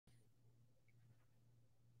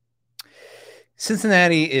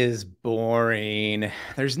Cincinnati is boring.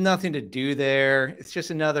 There's nothing to do there. It's just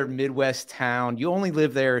another Midwest town. You only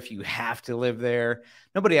live there if you have to live there.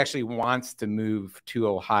 Nobody actually wants to move to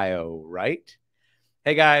Ohio, right?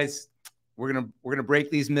 Hey guys, we're gonna break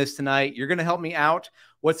these myths tonight. You're gonna help me out.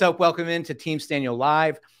 What's up? Welcome into Team Stanio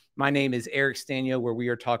Live. My name is Eric Stanio, where we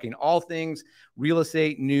are talking all things real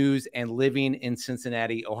estate, news, and living in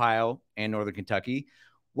Cincinnati, Ohio, and Northern Kentucky.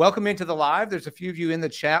 Welcome into the live. There's a few of you in the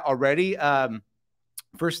chat already.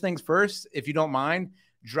 First things first, if you don't mind,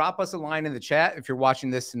 drop us a line in the chat if you're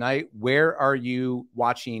watching this tonight. Where are you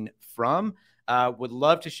watching from? Would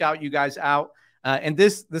love to shout you guys out. And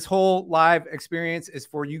this whole live experience is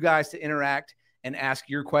for you guys to interact and ask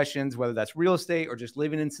your questions, whether that's real estate or just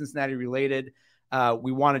living in Cincinnati related.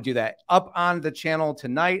 We want to do that up on the channel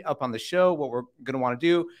tonight, up on the show. What we're going to want to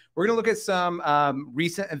do, we're going to look at some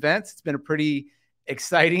recent events. It's been a pretty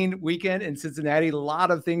exciting weekend in Cincinnati. A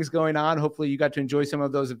lot of things going on. Hopefully you got to enjoy some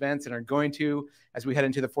of those events and are going to as we head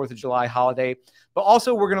into the 4th of July holiday. But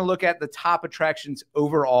also we're going to look at the top attractions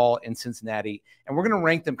overall in Cincinnati, and we're going to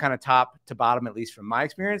rank them kind of top to bottom, at least from my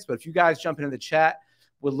experience. But if you guys jump into the chat,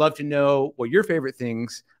 would love to know what your favorite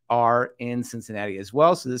things are in Cincinnati as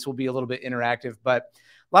well. So this will be a little bit interactive, but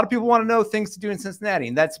a lot of people want to know things to do in Cincinnati,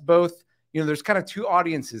 and that's both, you know, there's kind of two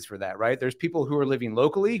audiences for that, right? There's people who are living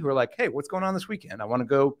locally who are like, hey, what's going on this weekend? I want to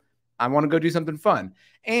go do something fun.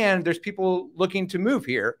 And there's people looking to move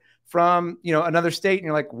here from, you know, another state. And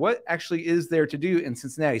you're like, what actually is there to do in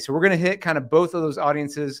Cincinnati? So we're going to hit kind of both of those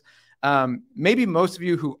audiences. Maybe most of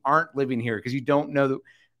you who aren't living here because you don't know,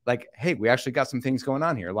 like, hey, we actually got some things going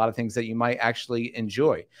on here. A lot of things that you might actually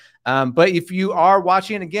enjoy. But if you are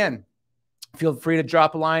watching, again, feel free to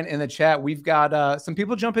drop a line in the chat. We've got some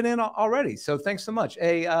people jumping in already. So thanks so much.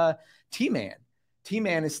 Hey, T-Man.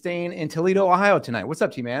 T-Man is staying in Toledo, Ohio tonight. What's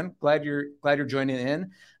up, T-Man? Glad you're joining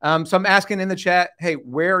in. So I'm asking in the chat, hey,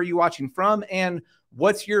 where are you watching from? And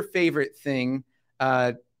what's your favorite thing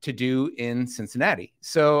to do in Cincinnati?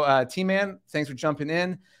 So T-Man, thanks for jumping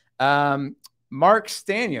in. Mark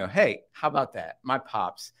Stanio. Hey, how about that? My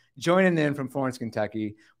pops joining in from Florence,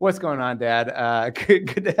 Kentucky. What's going on, Dad?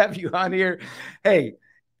 Good to have you on here. Hey,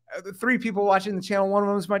 the 3 people watching the channel, one of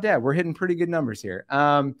them is my dad. We're hitting pretty good numbers here.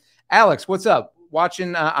 Alex, what's up?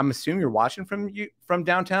 Watching, I'm assuming you're watching from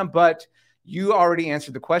downtown, but you already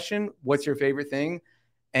answered the question. What's your favorite thing?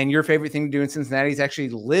 And your favorite thing to do in Cincinnati is actually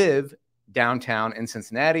live downtown in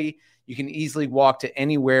Cincinnati. You can easily walk to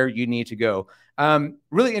anywhere you need to go.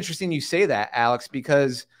 Really interesting you say that, Alex,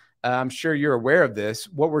 because I'm sure you're aware of this.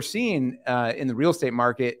 What we're seeing in the real estate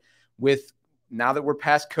market with now that we're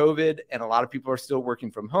past COVID and a lot of people are still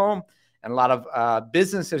working from home and a lot of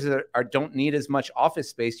businesses that don't need as much office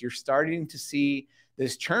space, you're starting to see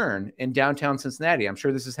this churn in downtown Cincinnati. I'm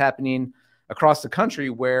sure this is happening across the country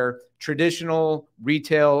where traditional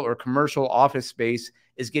retail or commercial office space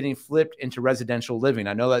is getting flipped into residential living.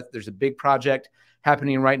 I know that there's a big project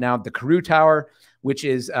happening right now, the Carew Tower, which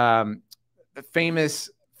is a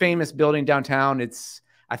famous building downtown.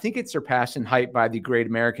 I think it's surpassed in height by the Great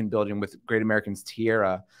American building with Great American's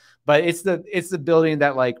Tiara. But it's the building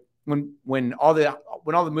that, like, when all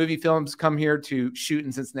the movie films come here to shoot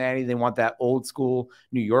in Cincinnati, they want that old school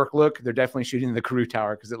New York look. They're definitely shooting the Carew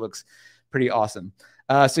Tower because it looks pretty awesome.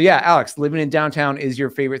 So yeah, Alex, living in downtown is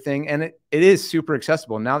your favorite thing, and it is super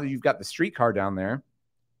accessible. Now that you've got the streetcar down there,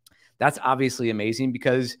 that's obviously amazing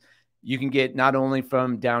because you can get not only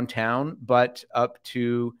from downtown, but up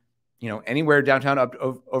to, you know, anywhere downtown, up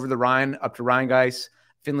over the Rhine, up to Rheingeist,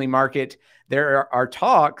 Findlay Market. There are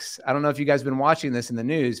talks. I don't know if you guys have been watching this in the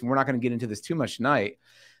news, and we're not going to get into this too much tonight,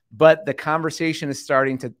 but the conversation is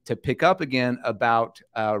starting to pick up again about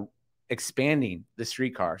expanding the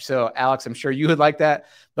streetcar. So Alex, I'm sure you would like that,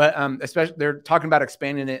 but especially they're talking about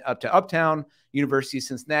expanding it up to Uptown, University of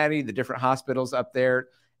Cincinnati, the different hospitals up there,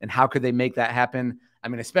 and how could they make that happen? I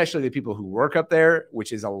mean, especially the people who work up there,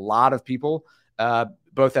 which is a lot of people,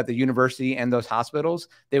 both at the university and those hospitals.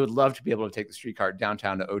 They would love to be able to take the streetcar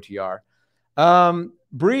downtown to OTR.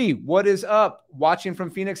 Bree, what is up? Watching from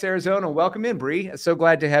Phoenix, Arizona. Welcome in, Bree. So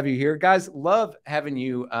glad to have you here. Guys, love having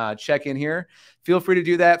you check in here. Feel free to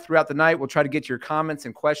do that throughout the night. We'll try to get to your comments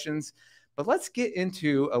and questions. But let's get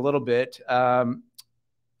into a little bit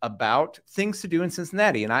about things to do in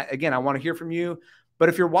Cincinnati. And I want to hear from you. But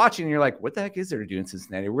if you're watching and you're like, what the heck is there to do in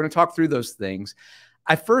Cincinnati? We're going to talk through those things.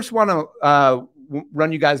 I first want to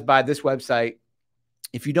run you guys by this website.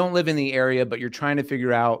 If you don't live in the area, but you're trying to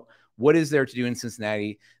figure out what is there to do in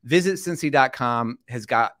Cincinnati, visit Cincy.com has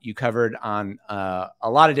got you covered on a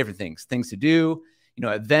lot of different things to do.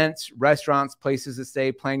 events, restaurants, places to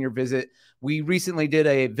stay, plan your visit. We recently did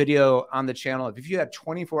a video on the channel. If you have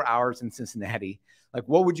 24 hours in Cincinnati, like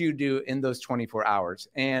what would you do in those 24 hours?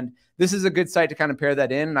 And this is a good site to kind of pair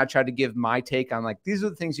that in. And I tried to give my take on like, these are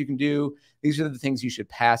the things you can do. These are the things you should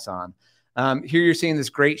pass on. Here you're seeing this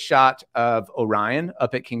great shot of Orion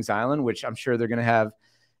up at Kings Island, which I'm sure they're going to have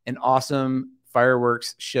an awesome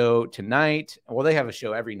fireworks show tonight. Well, they have a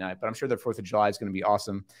show every night, but I'm sure their 4th of July is going to be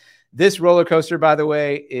awesome. This roller coaster, by the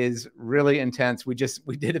way, is really intense. We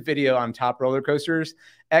did a video on top roller coasters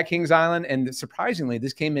at Kings Island, and surprisingly,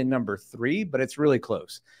 this came in number 3, but it's really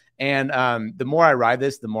close. And the more I ride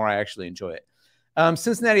this, the more I actually enjoy it.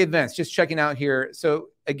 Cincinnati events, just checking out here. So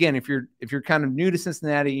again, if you're kind of new to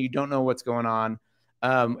Cincinnati, you don't know what's going on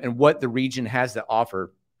and what the region has to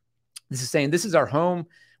offer. This is saying this is our home.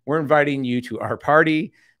 We're inviting you to our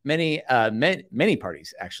party. Many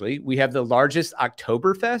parties, actually. We have the largest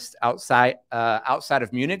Oktoberfest outside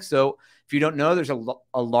of Munich. So if you don't know, there's a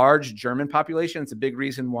large German population. It's a big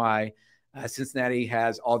reason why Cincinnati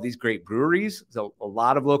has all these great breweries. So a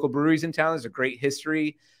lot of local breweries in town. There's a great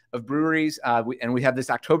history of breweries. And we have this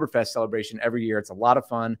Oktoberfest celebration every year. It's a lot of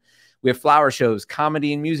fun. We have flower shows,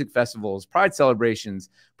 comedy and music festivals, pride celebrations,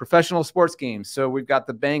 professional sports games. So we've got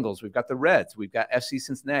the Bengals, we've got the Reds, we've got FC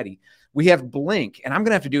Cincinnati. We have Blink, and I'm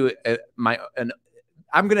gonna have to do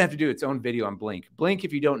I'm gonna have to do its own video on Blink. Blink,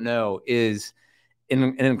 if you don't know, is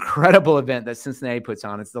an incredible event that Cincinnati puts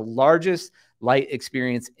on. It's the largest light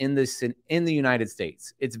experience in the United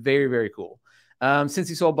States. It's very, very cool.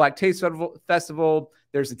 Cincy Soul Black Taste Festival.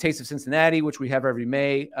 There's the Taste of Cincinnati, which we have every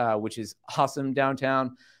May, which is awesome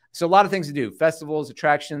downtown. So a lot of things to do: festivals,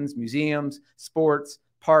 attractions, museums, sports,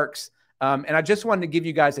 parks. And I just wanted to give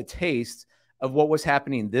you guys a taste of what was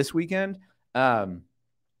happening this weekend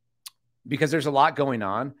because there's a lot going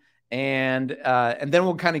on. And then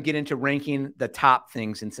we'll kind of get into ranking the top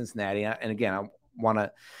things in Cincinnati. And again, I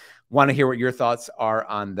want to hear what your thoughts are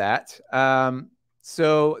on that.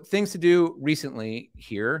 So things to do recently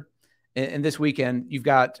here. And this weekend, you've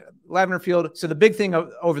got Lavender Field. So the big thing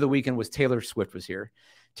over the weekend was Taylor Swift was here.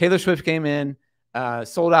 Taylor Swift came in,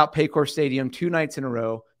 sold out Paycor Stadium 2 nights in a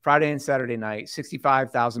row, Friday and Saturday night,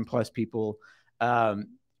 65,000 plus people,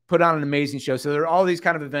 put on an amazing show. So there are all these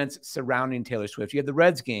kind of events surrounding Taylor Swift. You had the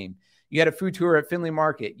Reds game. You had a food tour at Findlay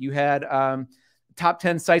Market. You had top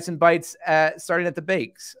 10 sites and bites starting at the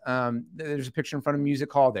Bakes. There's a picture in front of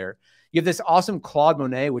Music Hall there. You have this awesome Claude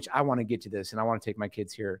Monet, which I want to get to this, and I want to take my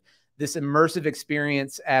kids here. This immersive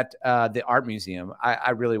experience at the Art Museum.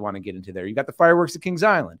 I really want to get into there. You got the fireworks at Kings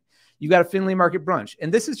Island. You got a Findlay Market brunch.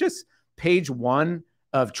 And this is just page 1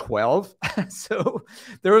 of 12. So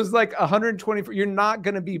there was like 124. You're not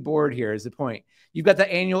going to be bored here is the point. You've got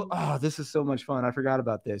the annual. Oh, this is so much fun. I forgot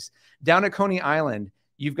about this. Down at Coney Island,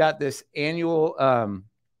 you've got this annual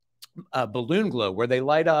balloon glow where they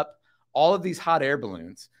light up all of these hot air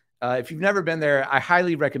balloons. If you've never been there, I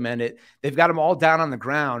highly recommend it. They've got them all down on the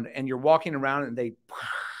ground, and you're walking around, and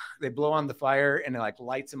they blow on the fire, and it like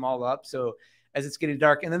lights them all up. So as it's getting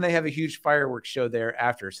dark, and then they have a huge fireworks show there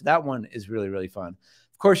after. So that one is really, really fun.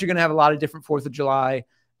 Of course, you're going to have a lot of different 4th of July,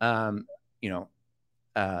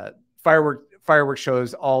 fireworks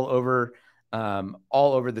shows all over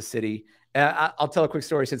the city. I'll tell a quick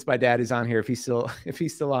story since my dad is on here, if he's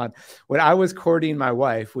still on. When I was courting my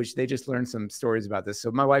wife, which they just learned some stories about this.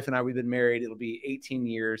 So my wife and I, we've been married. It'll be 18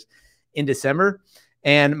 years in December.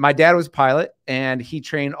 And my dad was a pilot, and he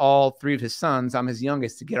trained all 3 of his sons. I'm his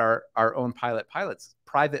youngest to get our own private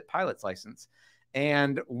pilot's license.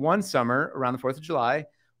 And one summer around the 4th of July,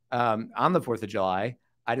 on the 4th of July,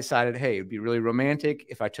 I decided, hey, it'd be really romantic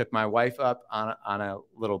if I took my wife up on a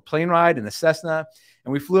little plane ride in the Cessna,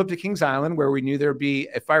 and we flew up to Kings Island where we knew there'd be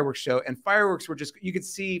a fireworks show, and fireworks were just, you could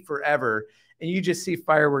see forever, and you just see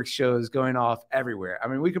fireworks shows going off everywhere. I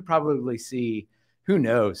mean, we could probably see, who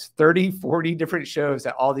knows, 30, 40 different shows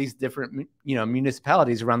at all these different,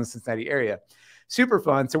 municipalities around the Cincinnati area. Super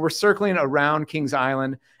fun. So we're circling around Kings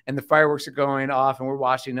Island, and the fireworks are going off, and we're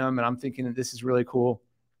watching them, and I'm thinking that this is really cool.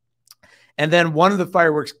 And then one of the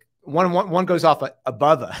fireworks, one goes off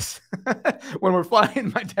above us. When we're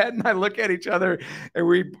flying, my dad and I look at each other, and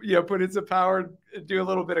we put in some power, do a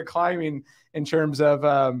little bit of climbing in terms of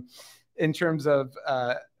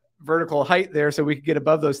vertical height there, so we could get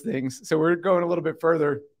above those things. So we're going a little bit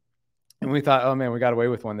further, and we thought, oh man, we got away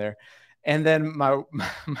with one there. And then my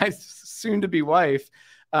soon-to-be wife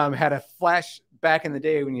had a flash. Back in the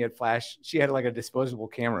day when you had flash, she had like a disposable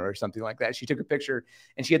camera or something like that. She took a picture,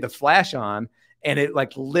 and she had the flash on, and it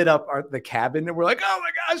like lit up the cabin, and we're like, oh my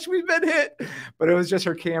gosh, we've been hit. But it was just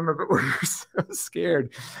her camera, but we were so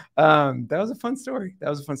scared. That was a fun story.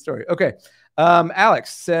 Okay.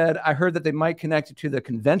 Alex said, I heard that they might connect it to the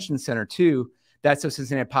convention center too. That's a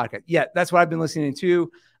Cincinnati podcast. Yeah, that's what I've been listening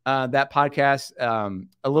to. That podcast,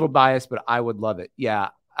 a little biased, but I would love it. Yeah.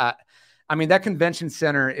 I mean, that convention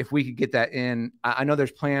center, if we could get that in, I know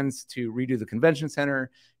there's plans to redo the convention center,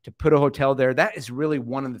 to put a hotel there. That is really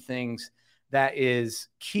one of the things that is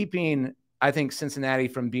keeping, I think, Cincinnati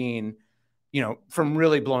from being, from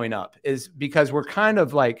really blowing up, is because we're kind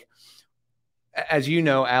of like, as you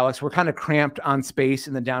know, Alex, we're kind of cramped on space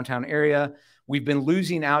in the downtown area. We've been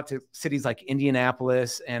losing out to cities like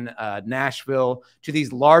Indianapolis and Nashville, to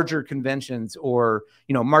these larger conventions or,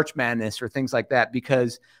 March Madness or things like that,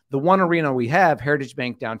 because the one arena we have, Heritage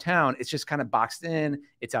Bank downtown, it's just kind of boxed in.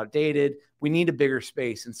 It's outdated. We need a bigger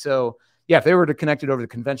space. And so, yeah, if they were to connect it over the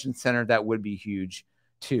convention center, that would be huge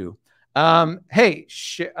too. Hey,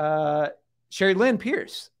 Sherry Lynn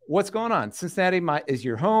Pierce, what's going on? Cincinnati is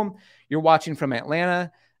your home. You're watching from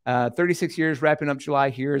Atlanta. 36 years, wrapping up July.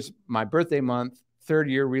 Here's my birthday month, 3rd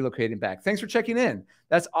year relocating back. Thanks for checking in.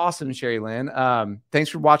 That's awesome, Sherry Lynn. Thanks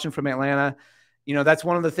for watching from Atlanta. That's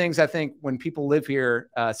one of the things I think when people live here,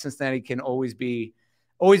 Cincinnati can always be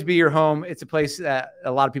your home. It's a place that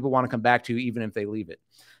a lot of people want to come back to, even if they leave it.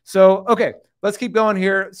 So, okay, let's keep going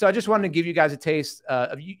here. So I just wanted to give you guys a taste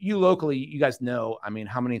of you locally. You guys know, I mean,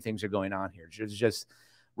 how many things are going on here. There's just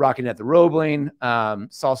rocking at the Roebling,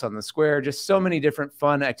 salsa on the square, just so many different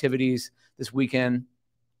fun activities this weekend.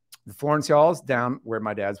 The Florence Y'all's down where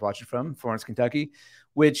my dad's watching from, Florence, Kentucky,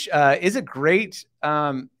 which is a great,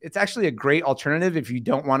 it's actually a great alternative if you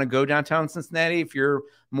don't want to go downtown Cincinnati. If you're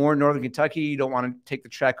more Northern Kentucky, you don't want to take the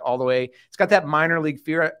trek all the way. It's got that minor league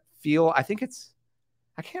feel. I think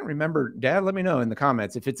I can't remember. Dad, let me know in the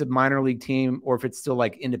comments if it's a minor league team or if it's still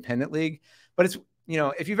like independent league, but it's,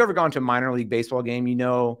 if you've ever gone to a minor league baseball game, they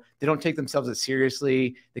don't take themselves as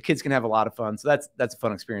seriously. The kids can have a lot of fun. So that's a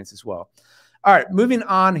fun experience as well. All right, moving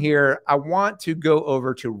on here. I want to go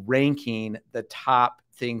over to ranking the top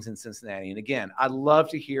things in Cincinnati. And again, I'd love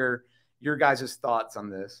to hear your guys' thoughts on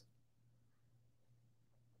this.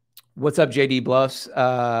 What's up, JD Bluffs?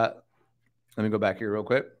 Let me go back here real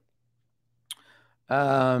quick.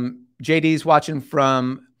 JD's watching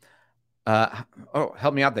from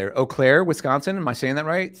help me out there. Eau Claire, Wisconsin. Am I saying that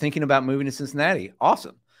right? Thinking about moving to Cincinnati.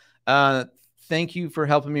 Awesome. Thank you for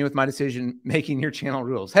helping me with my decision, making your channel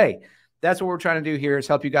rules. Hey, that's what we're trying to do here, is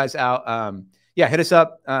help you guys out. Yeah, hit us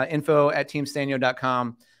up,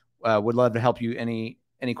 info@teamstanio.com. Would love to help you. Any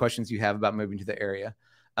questions you have about moving to the area.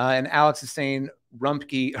 And Alex is saying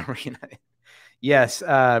Rumpke Arena. Yes,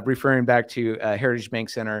 referring back to Heritage Bank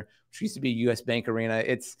Center, which used to be U.S. Bank Arena.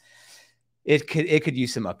 It could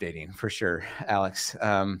use some updating for sure, Alex.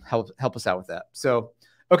 Help us out with that. So,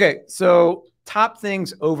 okay. So top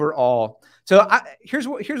things overall. So here's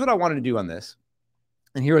what I wanted to do on this.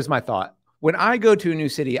 And here was my thought. When I go to a new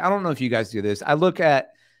city, I don't know if you guys do this. I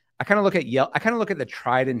kind of look at Yelp. I kind of look at the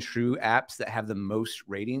tried and true apps that have the most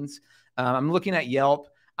ratings. I'm looking at Yelp.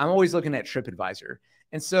 I'm always looking at TripAdvisor.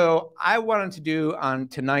 And so I wanted to do on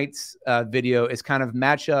tonight's video is kind of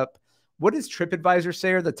match up. What does TripAdvisor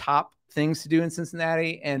say are the top things to do in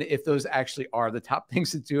Cincinnati, and if those actually are the top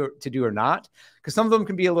things to do or not? Because some of them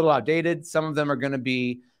can be a little outdated. Some of them are going to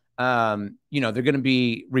be, they're going to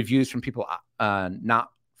be reviews from people not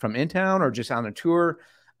from in town or just on a tour.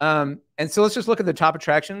 And so let's just look at the top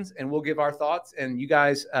attractions, and we'll give our thoughts. And you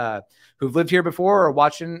guys who've lived here before or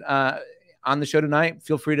watching on the show tonight,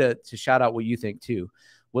 feel free to shout out what you think too.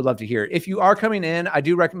 Would love to hear. If you are coming in, I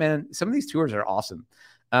do recommend some of these tours are awesome.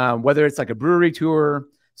 Whether it's like a brewery tour,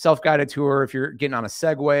 self-guided tour, if you're getting on a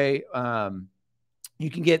Segway, you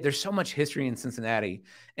can get, there's so much history in Cincinnati,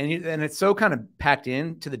 and it's so kind of packed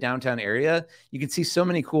into the downtown area. You can see so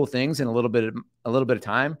many cool things in a little bit of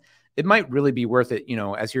time. It might really be worth it,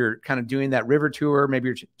 as you're kind of doing that river tour. Maybe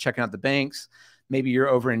you're checking out the banks. Maybe you're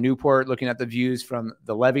over in Newport looking at the views from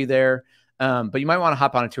the levee there. But you might want to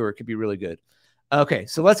hop on a tour. It could be really good. Okay,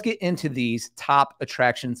 so let's get into these top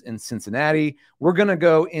attractions in Cincinnati. We're going to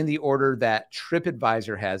go in the order that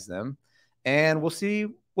TripAdvisor has them, and we'll see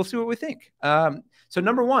what we think. So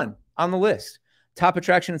number one on the list, top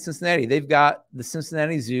attraction in Cincinnati, they've got the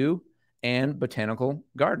Cincinnati Zoo and Botanical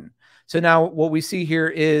Garden. So now what we see here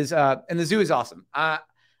is, and the zoo is awesome. I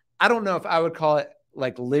don't know if I would call it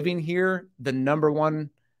like living here the number one,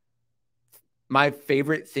 my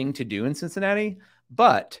favorite thing to do in Cincinnati,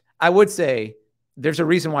 but I would say there's a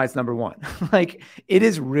reason why it's number one. Like, it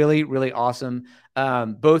is really, really awesome.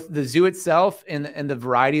 Both the zoo itself and the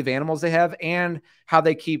variety of animals they have, and how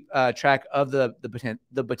they keep track of the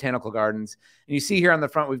botanical gardens. And you see here on the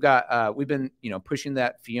front, we've been, pushing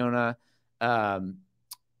that Fiona, our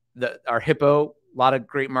hippo lot of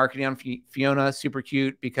great marketing on Fiona, super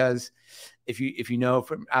cute, because if you know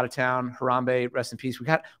from out of town, Harambe, rest in peace. We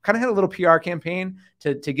kind of had a little PR campaign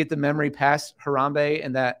to get the memory past Harambe,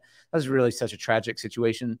 and that was really such a tragic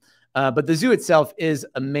situation. But the zoo itself is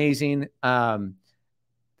amazing.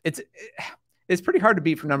 It's pretty hard to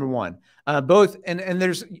beat for number one. Both and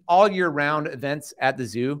there's all year round events at the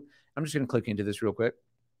zoo. I'm just going to click into this real quick.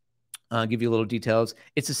 Give you a little details.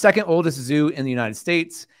 It's the second oldest zoo in the United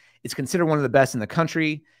States. It's considered one of the best in the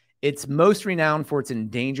country. It's most renowned for its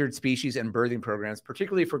endangered species and birthing programs,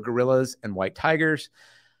 particularly for gorillas and white tigers,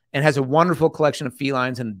 and has a wonderful collection of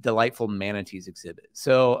felines and delightful manatees exhibit.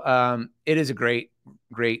 So it is a great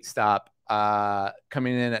stop.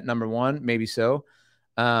 Coming in at number one, maybe so.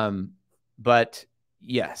 But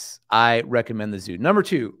yes, I recommend the zoo. Number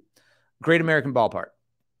two, Great American Ballpark.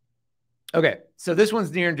 Okay, so this one's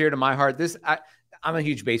near and dear to my heart. I'm a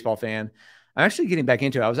huge baseball fan. I'm actually getting back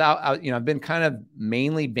into it. I was out I've been kind of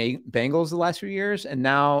mainly Bengals the last few years, and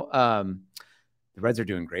now the Reds are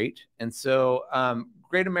doing great. And so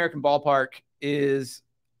Great American Ballpark is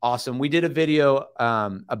awesome. We did a video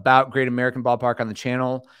about Great American Ballpark on the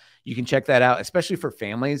channel. You can check that out, especially for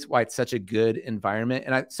families, why it's such a good environment.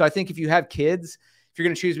 And so I think if you have kids, if you're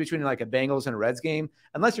going to choose between like a Bengals and a Reds game,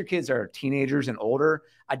 unless your kids are teenagers and older,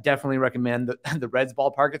 I definitely recommend the Reds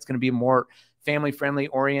ballpark. It's going to be more family-friendly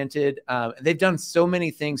oriented. They've done so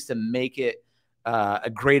many things to make it a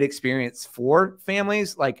great experience for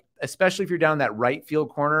families, like especially if you're down that right field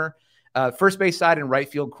corner, first base side and right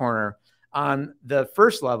field corner. On the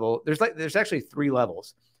first level, there's actually 3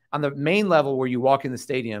 levels. On the main level where you walk in the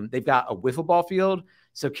stadium, they've got a wiffle ball field.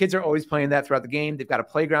 So kids are always playing that throughout the game. They've got a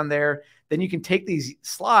playground there. Then you can take these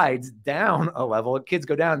slides down a level. Kids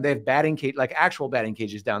go down. They have batting cage, like actual batting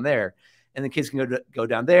cages down there. And the kids can go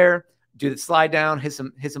down there, do the slide down, hit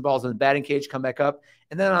some balls in the batting cage, come back up.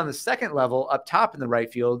 And then on the second level, up top in the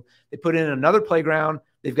right field, they put in another playground.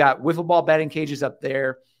 They've got wiffle ball batting cages up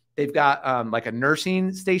there. They've got like a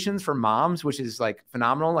nursing stations for moms, which is like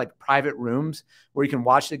phenomenal, like private rooms where you can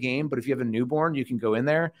watch the game. But if you have a newborn, you can go in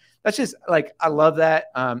there. That's just like, I love that.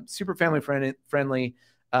 Super family friendly.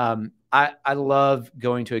 I love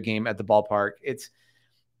going to a game at the ballpark. It's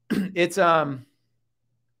when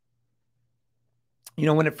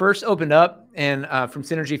it first opened up and from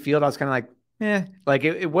Synergy Field, I was kind of like,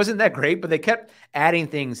 it wasn't that great, but they kept adding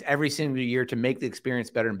things every single year to make the experience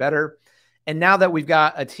better and better. And now that we've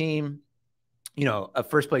got a team, a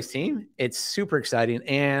first place team, it's super exciting.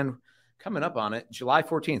 And coming up on it, July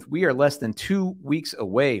 14th, we are less than 2 weeks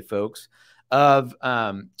away, folks, of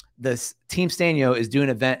this Team Stanio is doing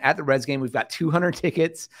an event at the Reds game. We've got 200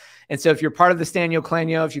 tickets. And so if you're part of the Stanio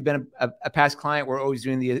Clanio, if you've been a past client, we're always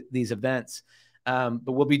doing these events. But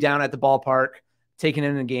we'll be down at the ballpark taking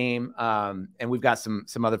in the game. And we've got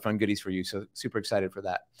some other fun goodies for you. So super excited for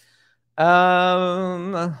that.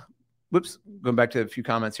 Whoops, going back to a few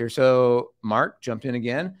comments here. So Mark jumped in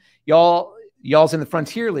again. Y'all's in the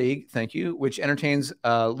Frontier League, thank you, which entertains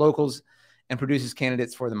locals and produces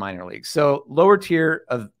candidates for the minor leagues. So lower tier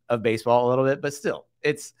of baseball a little bit, but still,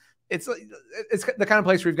 it's the kind of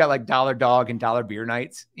place where we've got like dollar dog and dollar beer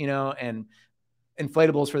nights, and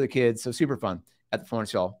inflatables for the kids. So super fun at the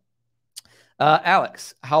Florence Hall.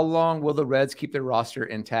 Alex, how long will the Reds keep their roster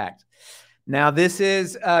intact? Now, this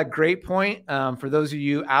is a great point. For those of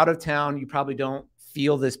you out of town, you probably don't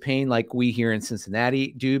feel this pain like we here in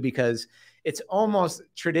Cincinnati do, because it's almost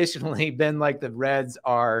traditionally been like the Reds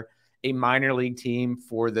are a minor league team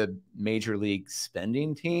for the major league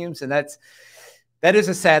spending teams. And that is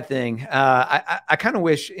a sad thing. I kind of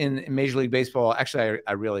wish in Major League Baseball, actually,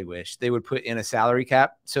 I really wish they would put in a salary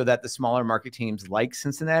cap so that the smaller market teams like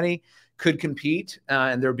Cincinnati could compete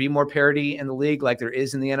and there'd be more parity in the league like there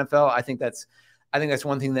is in the NFL. I think that's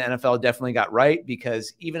one thing the NFL definitely got right,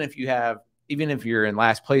 because even if you're in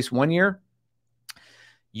last place one year,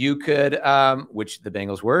 you could, which the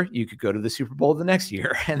Bengals were, you could go to the Super Bowl the next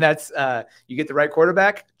year. And that's, you get the right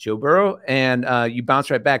quarterback, Joe Burrow, and you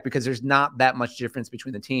bounce right back because there's not that much difference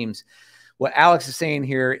between the teams. What Alex is saying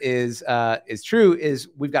here is true, is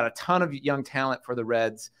we've got a ton of young talent for the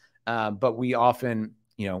Reds, but we often,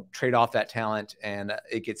 trade off that talent and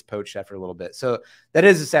it gets poached after a little bit. So that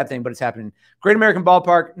is a sad thing, but it's happening. Great American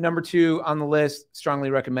Ballpark, number 2 on the list.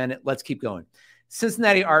 Strongly recommend it. Let's keep going.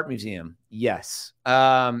 Cincinnati Art Museum. Yes.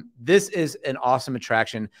 This is an awesome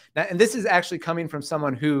attraction. Now, and this is actually coming from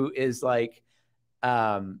someone who is like,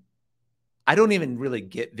 I don't even really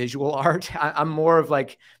get visual art. I'm more of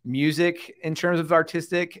like music in terms of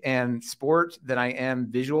artistic and sport than I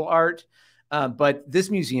am visual art. But this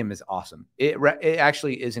museum is awesome. It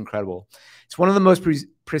actually is incredible. It's one of the most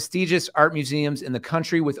prestigious art museums in the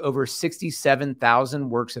country with over 67,000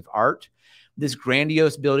 works of art. This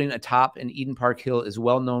grandiose building atop an Eden Park Hill is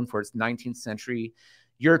well known for its 19th century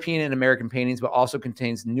European and American paintings, but also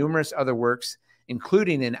contains numerous other works,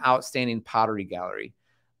 including an outstanding pottery gallery.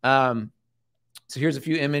 So here's a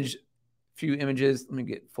few images. Let me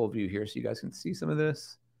get full view here so you guys can see some of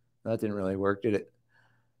this. That didn't really work, did it?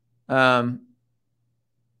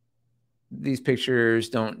 These pictures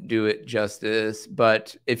don't do it justice,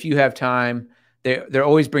 but if you have time, they're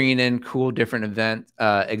always bringing in cool different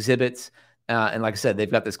exhibits. And like I said, they've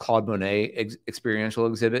got this Claude Monet experiential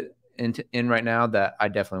exhibit in right now that I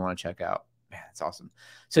definitely want to check out. Man, that's awesome.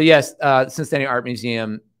 So yes, Cincinnati Art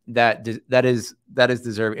Museum, that is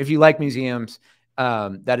deserving. If you like museums,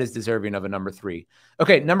 that is deserving of a number 3.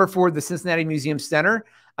 Okay, number 4, the Cincinnati Museum Center.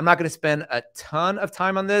 I'm not going to spend a ton of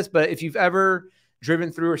time on this, but if you've ever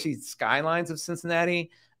driven through or seen skylines of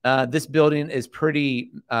Cincinnati, this building is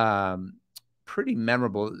pretty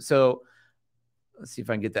memorable. So let's see if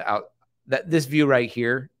I can get this view right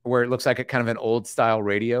here, where it looks like a kind of an old style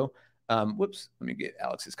radio. Whoops, let me get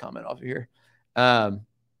Alex's comment off of here. The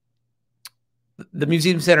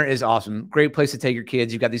museum center is awesome. Great place to take your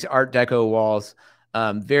kids. You've got these Art Deco walls.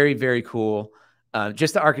 Very, very cool.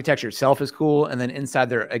 Just the architecture itself is cool. And then inside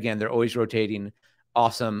there, again, they're always rotating.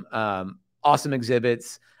 Awesome. Awesome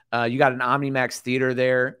exhibits. You got an OmniMax theater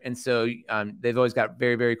there. And so they've always got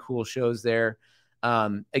very, very cool shows there.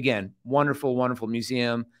 Again, wonderful, wonderful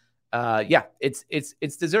museum. Yeah, it's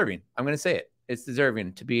deserving. I'm going to say it. It's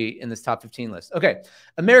deserving to be in this top 15 list. Okay.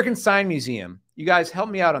 American Sign Museum. You guys help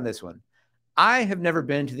me out on this one. I have never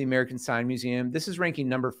been to the American Sign Museum. This is ranking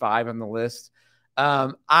number 5 on the list.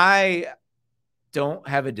 I don't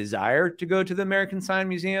have a desire to go to the American Sign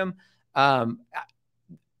Museum.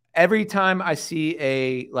 Every time I see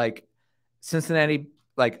a Cincinnati,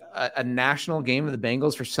 a national game of the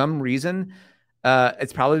Bengals, for some reason,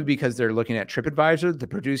 it's probably because they're looking at TripAdvisor. The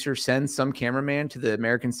producer sends some cameraman to the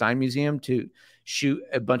American Sign Museum to shoot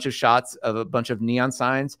a bunch of shots of a bunch of neon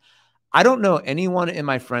signs. I don't know anyone in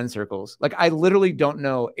my friend circles. I literally don't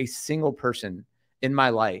know a single person in my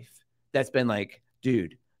life that's been like,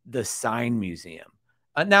 dude, the Sign Museum.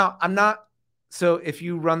 Now, I'm not. So if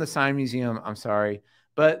you run the Sign Museum, I'm sorry.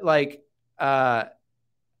 But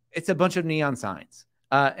it's a bunch of neon signs.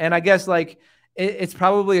 And I guess it's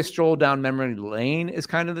probably a stroll down memory lane is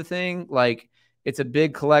kind of the thing. It's a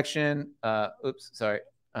big collection. Oops, sorry.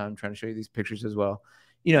 I'm trying to show you these pictures as well.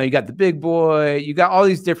 You got the Big Boy. You got all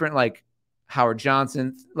these different Howard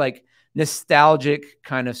Johnson, nostalgic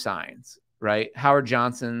kind of signs, right? Howard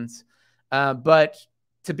Johnson's. But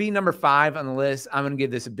to be number 5 on the list, I'm going to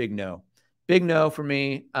give this a big no. Big no for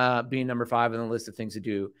me, being number 5 on the list of things to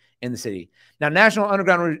do in the city. Now, National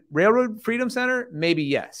Underground Railroad Freedom Center, maybe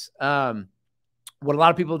yes. What a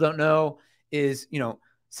lot of people don't know is,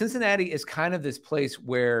 Cincinnati is kind of this place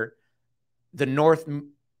where the North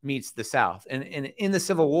meets the South. And in the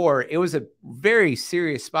Civil War, it was a very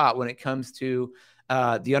serious spot when it comes to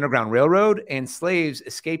the Underground Railroad and slaves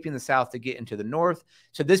escaping the South to get into the North.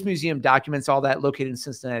 So this museum documents all that. Located in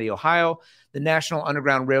Cincinnati, Ohio, the National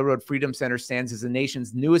Underground Railroad Freedom Center stands as the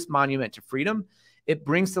nation's newest monument to freedom. It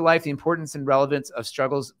brings to life the importance and relevance of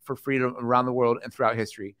struggles for freedom around the world and throughout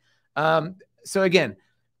history. So again,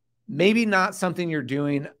 maybe not something you're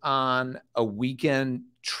doing on a weekend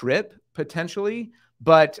trip potentially,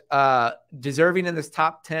 but deserving in this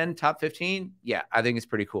top 10, top 15. Yeah, I think it's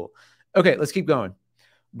pretty cool. Okay, let's keep going.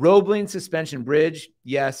 Roebling Suspension Bridge.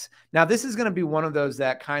 Yes. Now this is going to be one of those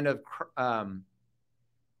that kind of, I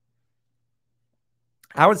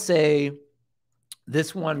would say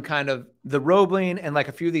this one kind of, the Roebling and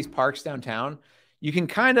a few of these parks downtown, you can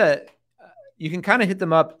kind of hit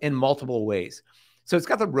them up in multiple ways. So it's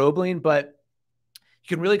got the Roebling, but you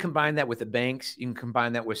can really combine that with the banks. You can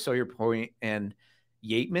combine that with Sawyer Point and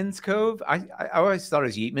Yateman's Cove. I always thought it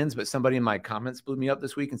was Yateman's, but somebody in my comments blew me up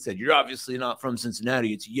this week and said, you're obviously not from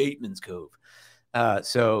Cincinnati. It's Yateman's Cove.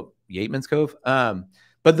 So Yateman's Cove.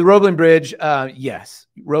 But the Roebling Bridge, yes,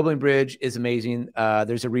 Roebling Bridge is amazing.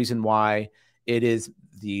 There's a reason why it is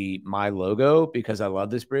my logo, because I love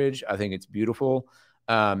this bridge. I think it's beautiful.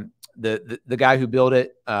 The guy who built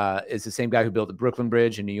it is the same guy who built the Brooklyn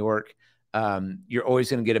Bridge in New York. You're always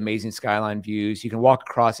going to get amazing skyline views. You can walk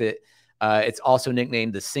across it. It's also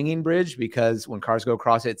nicknamed the Singing Bridge because when cars go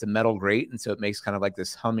across it, it's a metal grate. And so it makes kind of like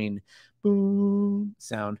this humming boom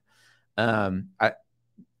sound. And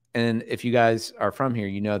if you guys are from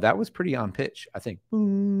here, that was pretty on pitch, I think.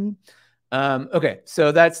 Boom. Okay,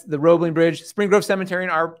 so that's the Roebling Bridge. Spring Grove Cemetery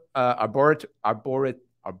and Arboretum.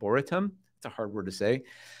 It's a hard word to say.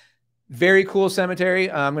 Very cool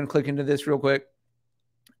cemetery. I'm going to click into this real quick.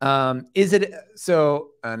 Is it so?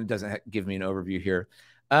 And it doesn't give me an overview here.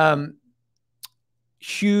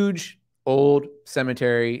 Huge old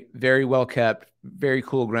cemetery, very well kept, very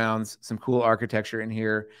cool grounds, some cool architecture in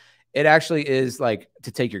here. It actually is like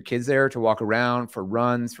to take your kids there to walk around for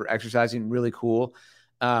runs, for exercising, really cool.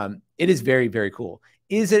 It is very, very cool.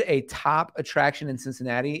 Is it a top attraction in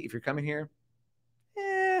Cincinnati if you're coming here?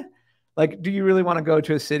 Like, do you really want to go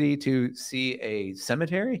to a city to see a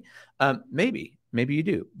cemetery? Maybe you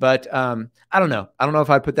do, but I don't know. I don't know if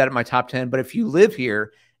I'd put that in my top 10, but if you live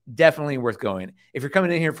here, definitely worth going. If you're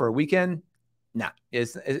coming in here for a weekend,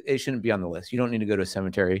 it shouldn't be on the list. You don't need to go to a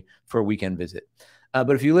cemetery for a weekend visit.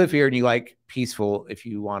 But if you live here and you like peaceful, if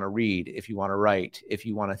you want to read, if you want to write, if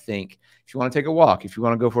you want to think, if you want to take a walk, if you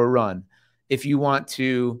want to go for a run, if you want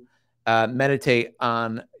to meditate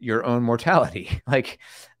on your own mortality, like,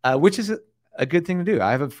 which is a good thing to do.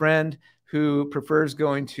 I have a friend who prefers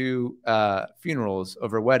going to funerals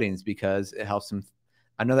over weddings because it helps him.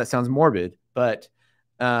 I know that sounds morbid, but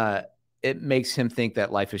it makes him think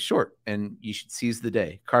that life is short and you should seize the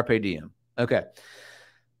day. Carpe diem. Okay.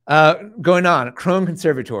 Going on, Krohn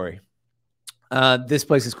Conservatory. This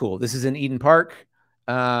place is cool. This is in Eden Park.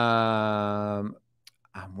 I'm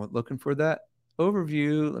looking for that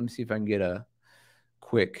overview. Let me see if I can get a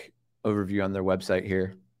quick overview on their website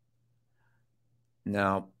here.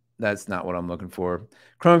 No, that's not what I'm looking for.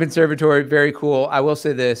 Krohn Conservatory, very cool. I will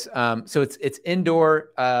say this. So it's indoor.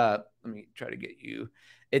 Let me try to get you.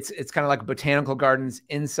 It's kind of like botanical gardens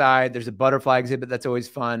inside. There's a butterfly exhibit that's always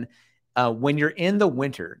fun. When you're in the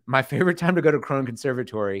winter, my favorite time to go to Krohn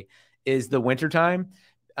Conservatory is the winter time.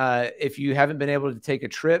 If you haven't been able to take a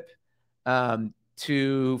trip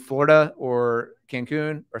to Florida or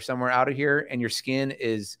Cancun or somewhere out of here and your skin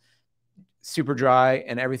is super dry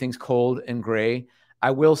and everything's cold and gray,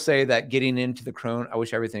 I will say that getting into the Krohn, I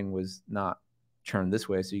wish everything was not turned this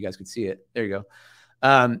way so you guys could see it. There you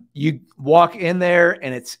go. You walk in there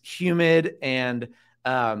and it's humid and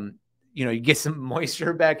you get some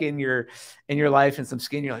moisture back in your life and some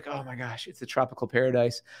skin. You're like, oh my gosh, it's a tropical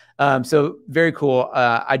paradise. So very cool.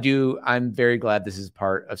 I'm very glad this is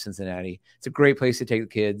part of Cincinnati. It's a great place to take the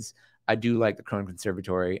kids. I do like the Krohn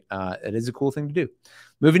Conservatory. It is a cool thing to do.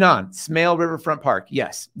 Moving on, Smale Riverfront Park.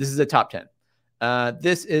 Yes, this is a top 10.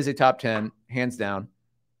 This is a top 10, hands down.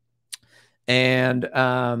 And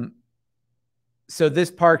so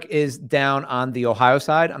this park is down on the Ohio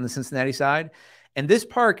side, on the Cincinnati side. And this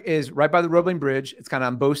park is right by the Roebling Bridge. It's kind of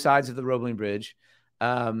on both sides of the Roebling Bridge.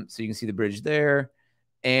 So you can see the bridge there.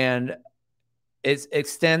 And it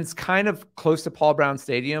extends kind of close to Paul Brown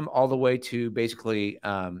Stadium all the way to basically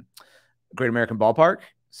Great American Ballpark.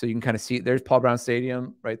 So you can kind of see there's Paul Brown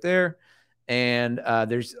Stadium right there. And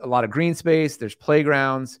there's a lot of green space. There's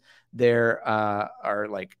playgrounds. There are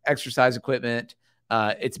like exercise equipment.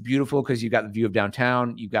 It's beautiful because you got the view of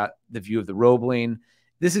downtown. You got the view of the Roebling.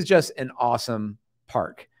 This is just an awesome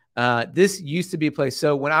park. This used to be a place.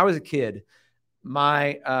 So when I was a kid,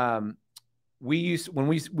 we used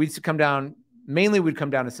to come down, mainly we'd come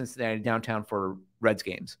down to Cincinnati downtown for Reds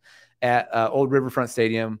games at old Riverfront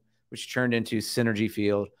Stadium, which turned into Synergy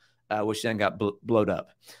Field, which then got blowed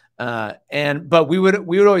up. But we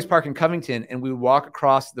would always park in Covington and we would walk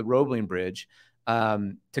across the Roebling Bridge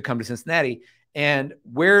to come to Cincinnati. And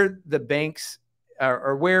where the banks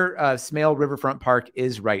or where Smale Riverfront Park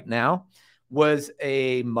is right now was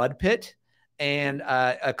a mud pit and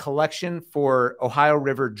a collection for Ohio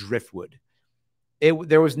River driftwood.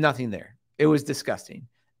 There was nothing there. It was disgusting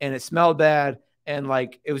and it smelled bad and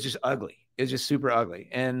like it was just ugly. It was just super ugly.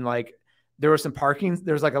 And like there was some parking.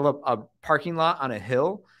 There's like a parking lot on a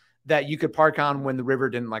hill that you could park on when the river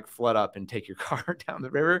didn't like flood up and take your car down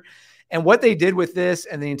the river. And what they did with this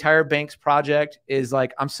and the entire Banks project is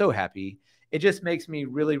like, I'm so happy. It just makes me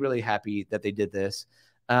really, really happy that they did this.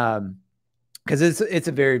 Because it's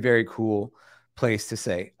a very, very cool place to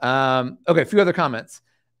say. Okay, a few other comments.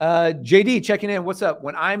 JD checking in. What's up?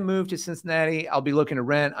 When I move to Cincinnati, I'll be looking to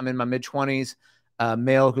rent. I'm in my mid-20s.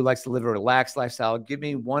 Male who likes to live a relaxed lifestyle. Give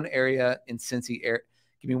me one area in Cincy.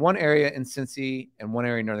 Give me one area in Cincy and one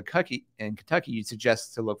area in Northern Kentucky you'd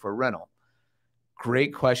suggest to look for a rental.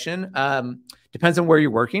 Great question. Depends on where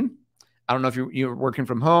you're working. I don't know if you're working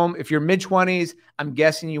from home. If you're mid-20s, I'm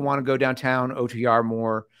guessing you want to go downtown, OTR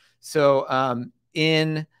more. So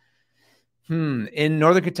in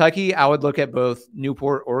Northern Kentucky, I would look at both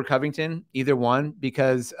Newport or Covington, either one,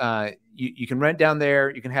 because you can rent down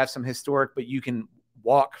there. You can have some historic, but you can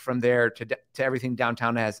walk from there to everything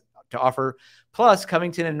downtown has to offer. Plus,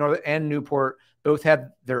 Covington and Newport both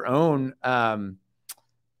have their own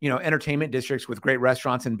entertainment districts with great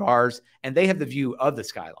restaurants and bars, and they have the view of the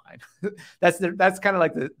skyline. That's kind of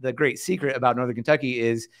like the great secret about Northern Kentucky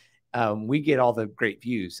is we get all the great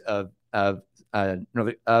views of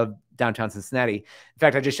downtown Cincinnati. In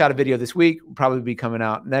fact, I just shot a video this week, will probably be coming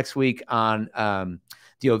out next week on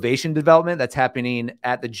the Ovation development that's happening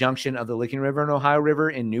at the junction of the Licking River and Ohio River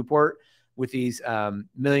in Newport with these $1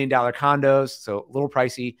 million condos. So a little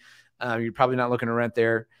pricey. You're probably not looking to rent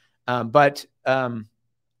there. But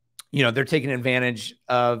they're taking advantage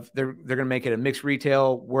of, they're going to make it a mixed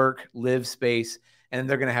retail, work, live space, and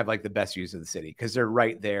they're going to have like the best views of the city because they're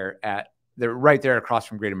right there across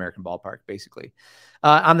from Great American Ballpark, basically.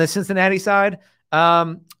 On the Cincinnati side,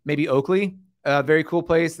 maybe Oakley, very cool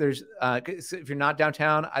place. There's if you're not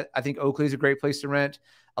downtown, I think Oakley is a great place to rent.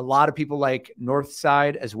 A lot of people like North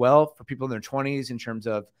Side as well for people in their 20s in terms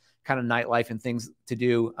of kind of nightlife and things to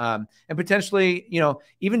do. And potentially,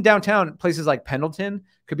 even downtown, places like Pendleton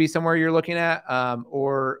could be somewhere you're looking at,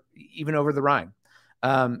 or even over the Rhine.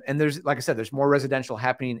 And there's, like I said, there's more residential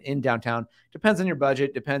happening in downtown. Depends on your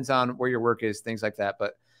budget, depends on where your work is, things like that.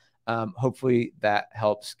 But hopefully that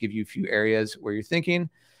helps give you a few areas where you're thinking.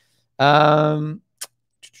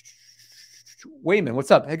 Wayman,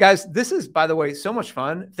 what's up? Hey guys, this is, by the way, so much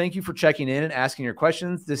fun. Thank you for checking in and asking your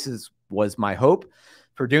questions. This was my hope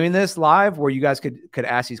for doing this live where you guys could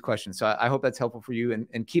ask these questions. So I hope that's helpful for you,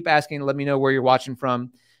 and keep asking. Let me know where you're watching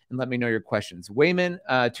from and let me know your questions. Wayman,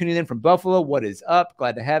 tuning in from Buffalo. What is up?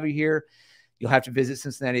 Glad to have you here. You'll have to visit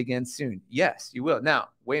Cincinnati again soon. Yes, you will. Now,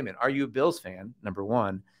 Wayman, are you a Bills fan? Number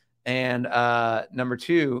one. And number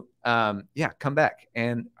two, yeah, come back.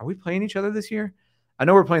 And are we playing each other this year? I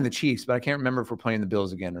know we're playing the Chiefs, but I can't remember if we're playing the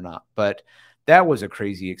Bills again or not. But that was a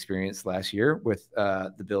crazy experience last year with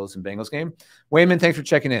the Bills and Bengals game. Wayman, thanks for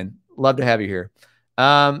checking in. Love to have you here.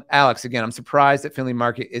 Alex, again, I'm surprised that Findlay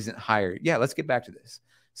Market isn't higher. Yeah, let's get back to this.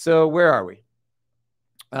 So where are we?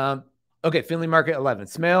 Okay, Findlay Market 11,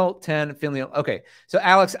 Smale 10, Findlay. Okay, so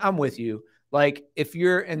Alex, I'm with you. Like if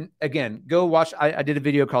you're, and again, go watch. I did a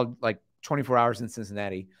video called like 24 Hours in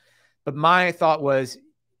Cincinnati, but my thought was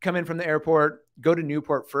come in from the airport, go to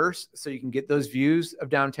Newport first so you can get those views of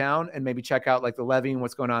downtown and maybe check out like the levee and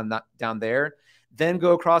what's going on down there. Then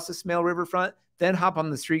go across the Smale Riverfront, then hop on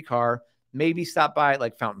the streetcar, maybe stop by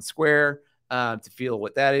like Fountain Square to feel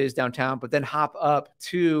what that is downtown, but then hop up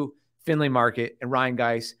to Findlay Market and Ryan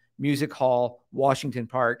Geist, Music Hall, Washington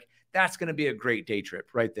Park. That's going to be a great day trip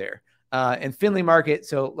right there. And Findlay Market.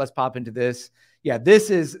 So let's pop into this. Yeah, this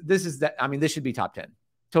is that. I mean, this should be top 10.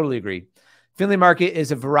 Totally agree. Findlay Market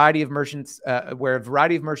is a variety of merchants where a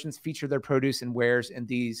variety of merchants feature their produce and wares in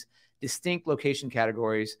these distinct location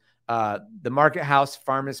categories. The market house,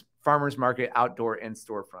 farmers market, outdoor, and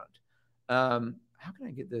storefront. How can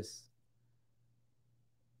I get this?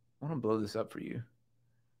 I want to blow this up for you.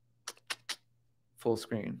 Full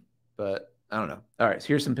screen, but I don't know. All right, so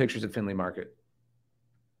here's some pictures of Findlay Market.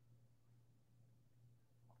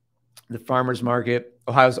 The Farmers Market,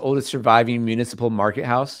 Ohio's oldest surviving municipal market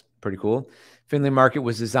house. Pretty cool. Findlay Market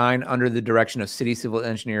was designed under the direction of city civil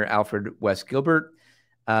engineer Alfred West Gilbert.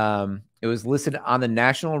 It was listed on the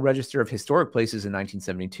National Register of Historic Places in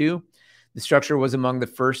 1972. The structure was among the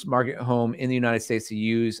first market home in the United States to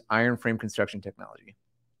use iron frame construction technology.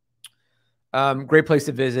 Great place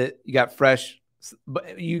to visit. You got fresh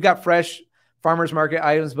farmers market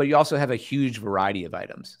items, but you also have a huge variety of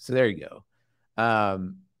items. So there you go.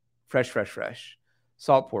 Fresh.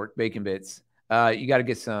 Salt pork, bacon bits. You got to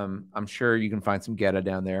get some, I'm sure you can find some Geta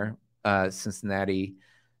down there. Cincinnati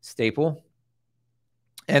staple.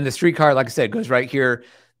 And the streetcar, like I said, goes right here.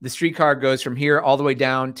 The streetcar goes from here all the way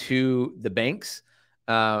down to the banks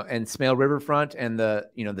and Smale Riverfront and the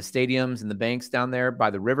stadiums and the banks down there by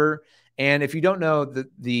the river. And if you don't know,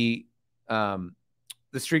 the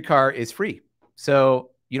streetcar is free.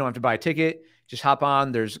 So you don't have to buy a ticket. Just hop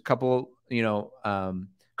on. There's a couple,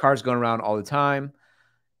 cars going around all the time.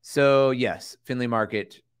 So yes, Findlay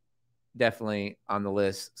Market, definitely on the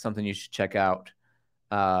list. Something you should check out.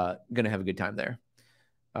 Going to have a good time there.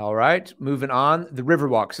 All right, moving on. The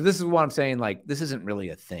Riverwalk. So this is what I'm saying. Like, this isn't really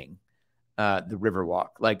a thing. The Riverwalk,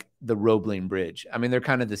 like the Roebling Bridge. I mean, they're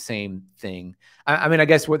kind of the same thing. I mean, I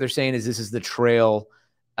guess what they're saying is this is the trail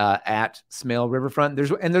at Smale Riverfront.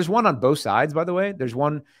 There's one on both sides, by the way. There's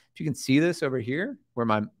one, if you can see this over here where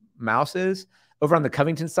my mouse is, over on the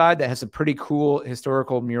Covington side that has some pretty cool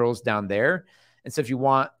historical murals down there. And so if you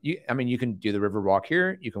want, you can do the Riverwalk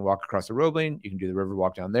here. You can walk across the Roebling. You can do the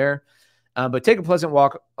Riverwalk down there. But take a pleasant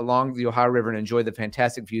walk along the Ohio River and enjoy the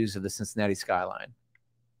fantastic views of the Cincinnati skyline.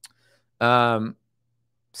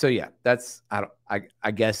 So yeah, that's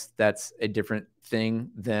I guess that's a different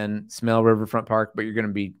thing than Smale Riverfront Park, but you're going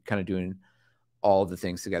to be kind of doing all the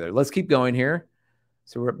things together. Let's keep going here.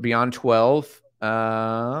 So we're beyond 12.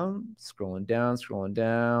 Scrolling down, scrolling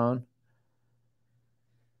down.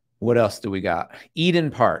 What else do we got? Eden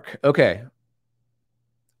Park. Okay.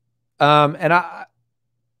 And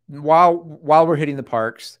while we're hitting the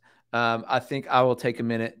parks, I think I will take a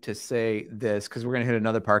minute to say this because we're going to hit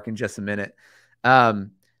another park in just a minute.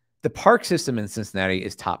 The park system in Cincinnati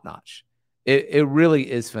is top notch. It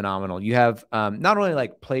really is phenomenal. You have not only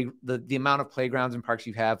like the amount of playgrounds and parks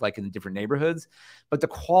you have like in the different neighborhoods, but the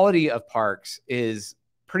quality of parks is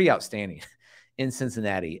pretty outstanding in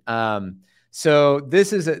Cincinnati. So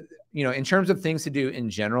this is in terms of things to do in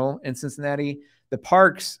general in Cincinnati, the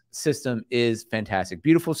parks system is fantastic.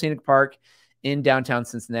 Beautiful scenic park in downtown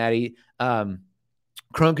Cincinnati. Krohn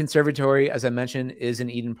Conservatory, as I mentioned, is in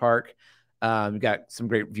Eden Park. You got some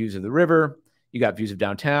great views of the river. You got views of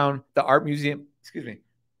downtown. The art museum,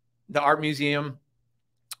 the art museum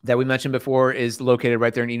that we mentioned before is located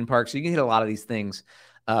right there in Eden Park. So you can hit a lot of these things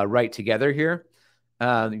right together here.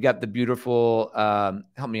 You got the beautiful,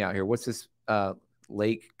 help me out here. What's this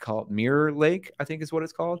lake called? Mirror Lake, I think is what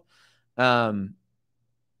it's called.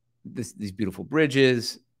 These beautiful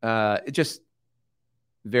bridges. It just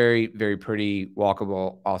very, very pretty,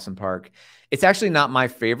 walkable, awesome park. It's actually not my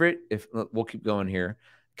favorite. If we'll keep going here,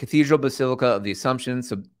 Cathedral Basilica of the Assumption.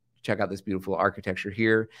 So check out this beautiful architecture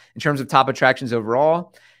here. In terms of top attractions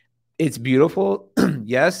overall, it's beautiful.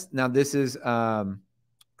 Yes. Now this is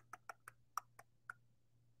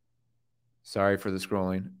sorry for the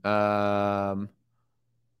scrolling.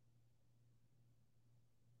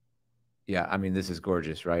 Yeah, I mean, this is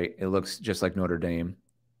gorgeous, right? It looks just like Notre Dame,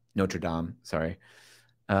 sorry.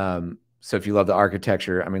 So if you love the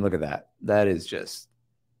architecture, I mean, look at that.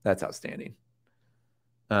 That's outstanding.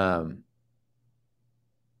 Man,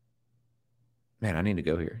 I need to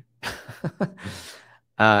go here.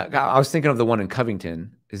 I was thinking of the one in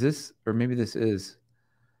Covington. Is this, or maybe this is.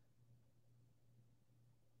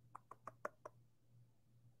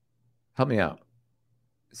 Help me out.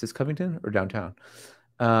 Is this Covington or downtown?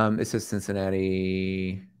 It says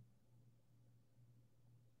Cincinnati.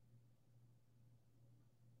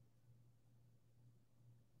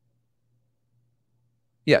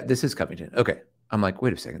 Yeah, this is Covington. Okay. I'm like,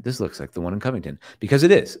 wait a second. This looks like the one in Covington because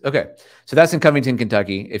it is. Okay. So that's in Covington,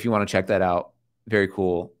 Kentucky. If you want to check that out, very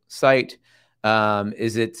cool site.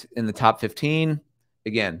 Is it in the top 15?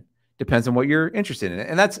 Again, depends on what you're interested in.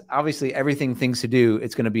 And that's obviously everything things to do.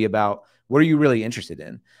 It's going to be about what are you really interested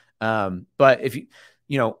in? But if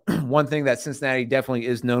one thing that Cincinnati definitely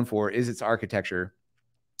is known for is its architecture.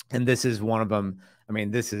 And this is one of them. I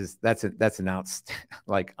mean, that's announced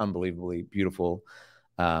like unbelievably beautiful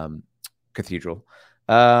cathedral.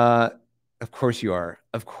 Of course you are.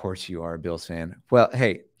 Of course you are a Bills fan. Well,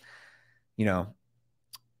 hey, the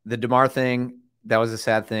DeMar thing, that was a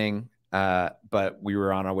sad thing. But we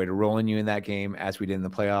were on our way to rolling you in that game as we did in the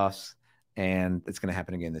playoffs. And it's going to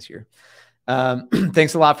happen again this year.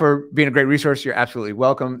 Thanks a lot for being a great resource. You're absolutely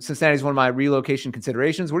welcome. Cincinnati is one of my relocation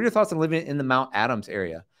considerations. What are your thoughts on living in the Mount Adams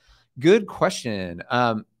area? Good question.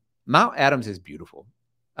 Mount Adams is beautiful.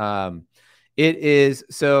 It is.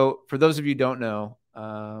 So for those of you who don't know,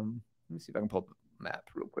 let me see if I can pull up the map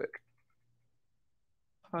real quick.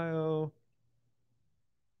 Ohio.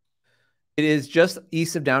 It is just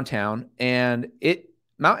east of downtown, and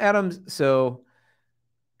Mount Adams. So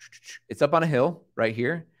it's up on a hill right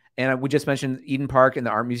here. And we just mentioned Eden Park and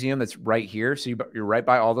the Art Museum that's right here. So you're right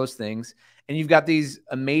by all those things. And you've got these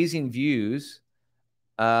amazing views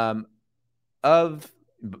of,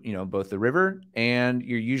 both the river, and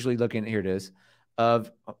you're usually looking, here it is,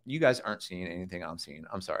 you guys aren't seeing anything I'm seeing.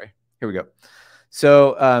 I'm sorry. Here we go.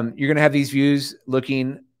 So you're going to have these views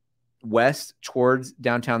looking west towards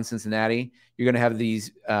downtown Cincinnati. You're going to have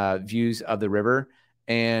these views of the river,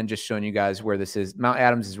 and just showing you guys where this is. Mount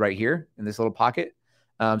Adams is right here in this little pocket.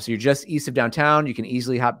 So you're just east of downtown. You can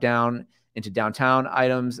easily hop down into downtown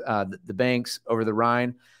items, the banks over the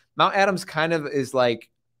Rhine. Mount Adams kind of is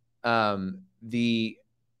like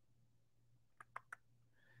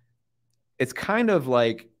it's kind of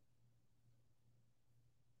like,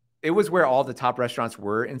 it was where all the top restaurants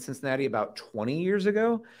were in Cincinnati about 20 years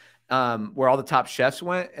ago, where all the top chefs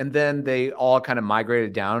went. And then they all kind of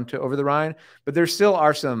migrated down to over the Rhine. But there still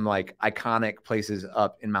are some like iconic places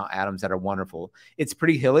up in Mount Adams that are wonderful. It's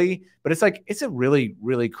pretty hilly, but it's a really,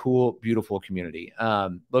 really cool, beautiful community.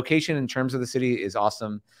 Location in terms of the city is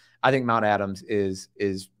awesome. I think Mount Adams is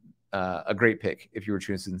a great pick if you were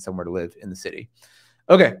choosing somewhere to live in the city.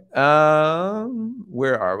 Okay.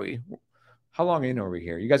 Where are we? How long in are we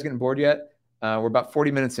here? You guys getting bored yet? We're about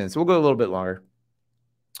 40 minutes in, so we'll go a little bit longer.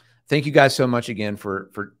 Thank you guys so much again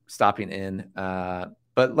for stopping in.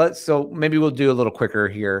 So maybe we'll do a little quicker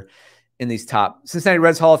here in these top. Cincinnati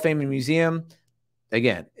Reds Hall of Fame and Museum.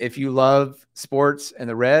 Again, if you love sports and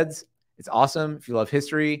the Reds, it's awesome. If you love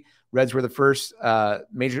history, Reds were the first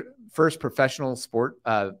professional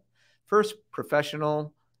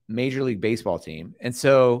Major League Baseball team. And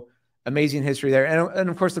so amazing history there. And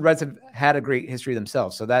of course, the Reds have had a great history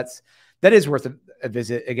themselves. So that is worth a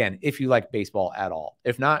visit, again, if you like baseball at all.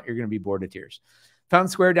 If not, you're going to be bored to tears. Fountain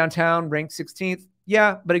Square downtown, ranked 16th.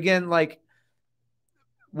 Yeah, but again, like,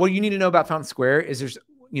 what you need to know about Fountain Square is there's,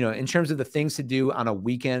 in terms of the things to do on a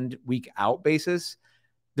weekend, week out basis,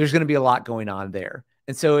 there's going to be a lot going on there.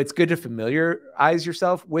 And so it's good to familiarize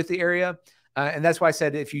yourself with the area. And that's why I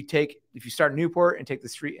said, if you start in Newport and take the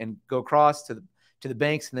street and go across to the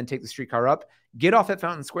banks and then take the streetcar up, get off at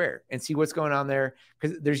Fountain Square and see what's going on there,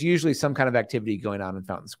 because there's usually some kind of activity going on in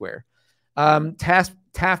Fountain Square.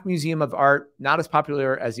 Taft Museum of Art, not as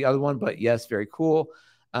popular as the other one, but yes, very cool.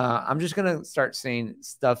 I'm just going to start saying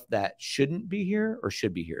stuff that shouldn't be here or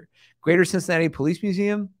should be here. Greater Cincinnati Police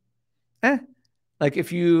Museum. Like,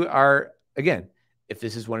 if you are, again, if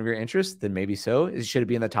this is one of your interests, then maybe so. Should it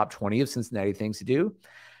be in the top 20 of Cincinnati things to do?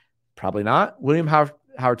 Probably not. William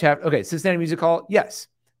Howard Taft. Okay, Cincinnati Music Hall. Yes,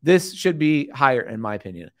 this should be higher in my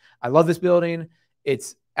opinion. I love this building.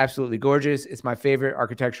 It's absolutely gorgeous. It's my favorite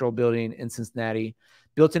architectural building in Cincinnati.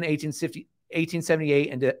 Built in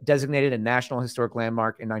 1878 and designated a National Historic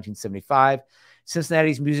Landmark in 1975.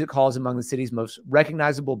 Cincinnati's Music Hall is among the city's most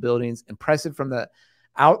recognizable buildings, impressive from the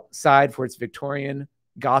outside for its Victorian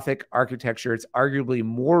Gothic architecture. It's arguably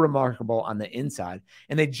more remarkable on the inside.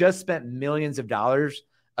 And they just spent millions of dollars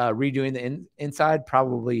redoing the inside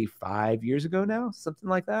probably 5 years ago now, something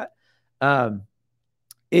like that. I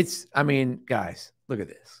mean, guys, look at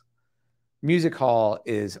this. Music Hall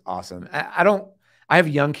is awesome. I have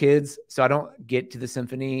young kids, so I don't get to the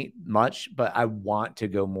symphony much, but I want to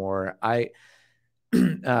go more. I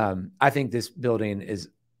think this building is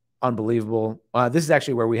unbelievable. This is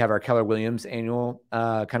actually where we have our Keller Williams annual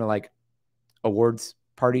kind of like awards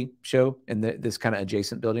party show in this kind of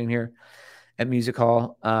adjacent building here at Music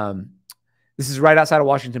Hall. This is right outside of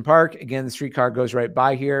Washington Park. Again, the streetcar goes right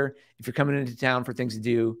by here. If you're coming into town for things to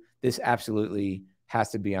do, this absolutely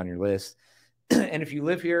has to be on your list. And if you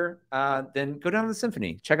live here, then go down to the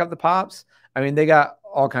Symphony. Check out the Pops. I mean, they got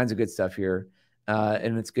all kinds of good stuff here.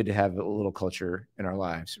 And it's good to have a little culture in our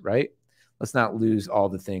lives, right? Let's not lose all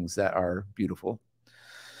the things that are beautiful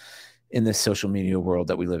in this social media world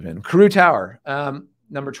that we live in. Carew Tower,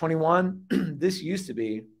 number 21. This used to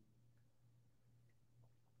be,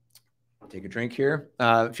 take a drink here.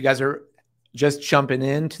 If you guys are just jumping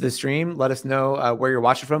into the stream, let us know where you're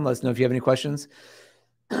watching from. Let us know if you have any questions.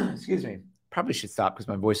 Excuse me. Probably should stop because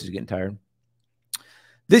my voice is getting tired.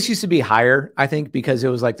 This used to be higher, I think, because it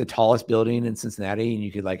was like the tallest building in Cincinnati and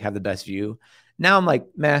you could like have the best view. Now I'm like,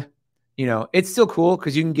 meh, it's still cool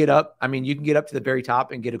because you can get up. I mean, you can get up to the very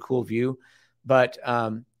top and get a cool view. But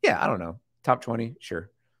yeah, I don't know. Top 20,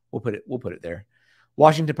 sure. We'll put it there.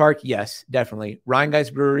 Washington Park, yes, definitely.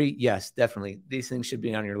 Rhinegeist Brewery, yes, definitely. These things should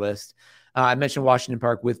be on your list. I mentioned Washington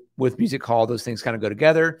Park with Music Hall. Those things kind of go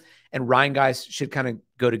together. And Rhinegeist should kind of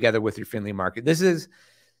go together with your Findlay Market. This is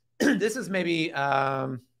maybe, I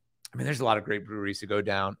mean, there's a lot of great breweries to go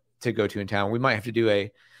to in town. We might have to do a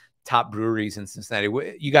top breweries in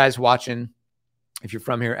Cincinnati. You guys watching, if you're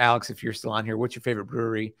from here, Alex, if you're still on here, what's your favorite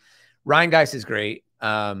brewery? Rhinegeist is great.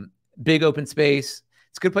 Big open space.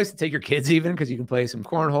 It's a good place to take your kids even because you can play some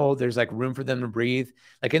cornhole. There's like room for them to breathe.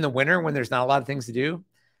 Like in the winter when there's not a lot of things to do,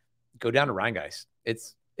 go down to Rhinegeist.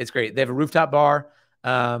 It's great. They have a rooftop bar.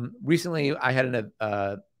 Recently I had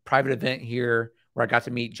a private event here where I got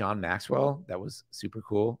to meet John Maxwell. That was super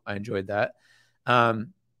cool. I enjoyed that.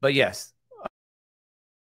 But yes,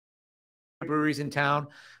 breweries in town.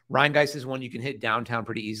 Rhinegeist is one you can hit downtown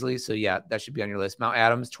pretty easily. So yeah, that should be on your list. Mount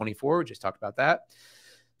Adams, 24. We just talked about that.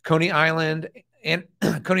 Coney Island. And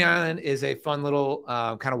Coney Island is a fun little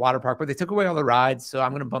kind of water park, but they took away all the rides. So I'm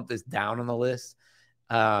going to bump this down on the list.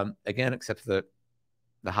 Again, except for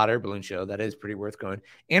the hot air balloon show. That is pretty worth going.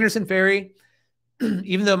 Anderson Ferry,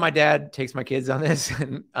 even though my dad takes my kids on this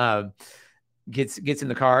and gets in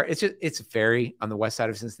the car, it's a ferry on the west side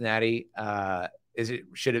of Cincinnati.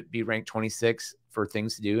 Should it be ranked 26 for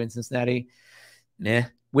things to do in Cincinnati? Nah.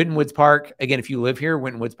 Winton Woods Park. Again, if you live here,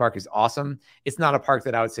 Winton Woods Park is awesome. It's not a park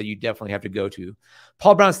that I would say you definitely have to go to.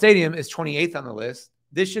 Paul Brown Stadium is 28th on the list.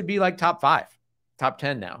 This should be like top 5, top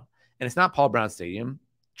 10 now. And it's not Paul Brown Stadium.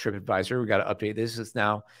 TripAdvisor, we got to update this. It's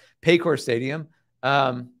now Paycor Stadium.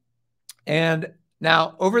 And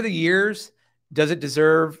now over the years, does it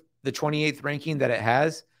deserve the 28th ranking that it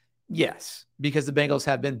has? Yes, because the Bengals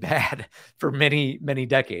have been bad for many, many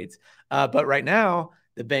decades. But right now,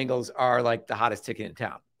 the Bengals are like the hottest ticket in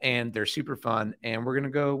town, and they're super fun, and we're going to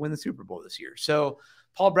go win the Super Bowl this year. So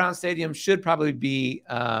Paul Brown Stadium should probably be,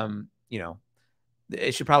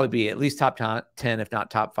 it should probably be at least top 10, if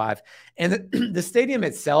not top 5. And the stadium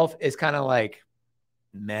itself is kind of like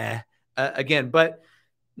meh again. But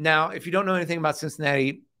now, if you don't know anything about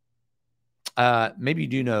Cincinnati, maybe you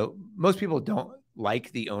do know, most people don't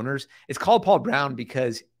like the owners. It's called Paul Brown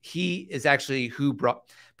because he is actually who brought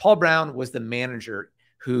Paul Brown was the manager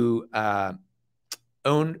who did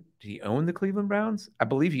he own the Cleveland Browns? I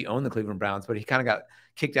believe he owned the Cleveland Browns, but he kind of got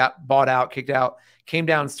kicked out, bought out, kicked out, came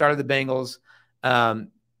down, started the Bengals.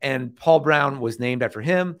 And Paul Brown was named after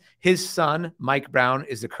him. His son, Mike Brown,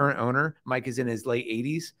 is the current owner. Mike is in his late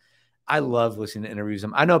 80s. I love listening to interviews.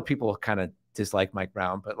 I know people kind of dislike Mike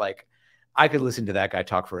Brown, but like I could listen to that guy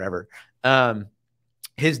talk forever.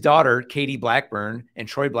 His daughter, Katie Blackburn and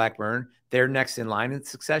Troy Blackburn, they're next in line in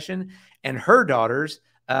succession. And her daughters,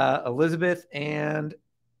 Elizabeth and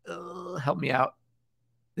help me out.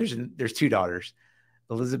 There's 2 daughters,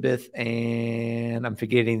 Elizabeth and I'm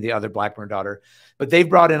forgetting the other Blackburn daughter, but they've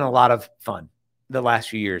brought in a lot of fun the last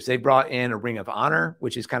few years. They brought in a Ring of Honor,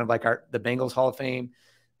 which is kind of like the Bengals Hall of Fame.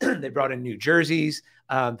 They brought in new jerseys.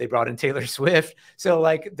 They brought in Taylor Swift. So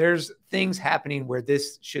like there's things happening where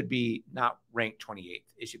this should be not ranked 28th.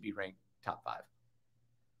 It should be ranked top 5.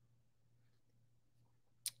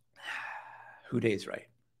 Who days right?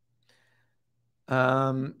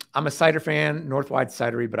 I'm a cider fan, Northwide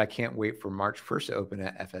Cidery, but I can't wait for March 1st to open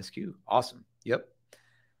at FSQ. Awesome. Yep.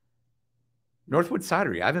 Northwood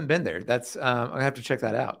Cidery. I haven't been there. That's I have to check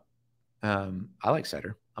that out. I like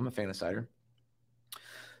cider. I'm a fan of cider.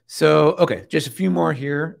 So, okay, just a few more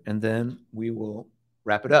here, and then we will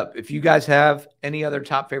wrap it up. If you guys have any other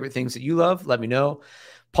top favorite things that you love, let me know.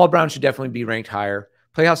 Paul Brown should definitely be ranked higher.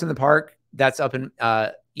 Playhouse in the Park, that's up in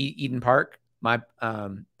Eden Park.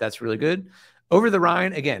 That's really good. Over the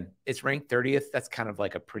Rhine, again, it's ranked 30th. That's kind of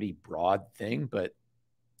like a pretty broad thing, but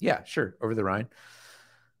yeah, sure, Over the Rhine.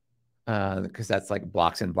 Because that's like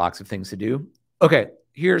blocks and blocks of things to do. Okay,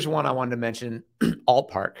 here's one I wanted to mention,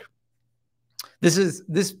 Alt Park. I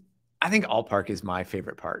think Alt Park is my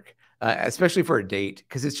favorite park, especially for a date,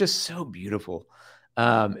 because it's just so beautiful.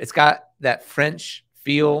 It's got that French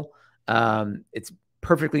feel. It's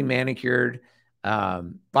perfectly manicured. A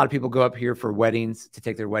lot of people go up here for weddings to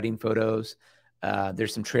take their wedding photos.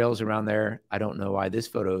 There's some trails around there. I don't know why this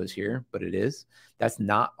photo is here, but it is. That's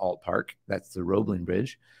not Alt Park. That's the Roebling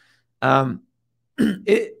Bridge. Alt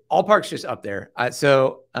Park's just up there. I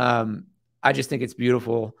just think it's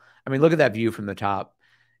beautiful. I mean, look at that view from the top.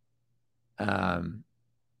 Yeah,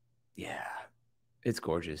 it's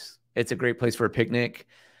gorgeous. It's a great place for a picnic,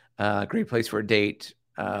 great place for a date.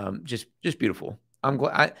 Just beautiful. I'm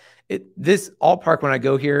glad this Alt Park, when I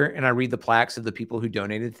go here and I read the plaques of the people who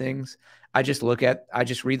donated things, I just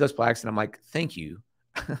read those plaques and I'm like, thank you.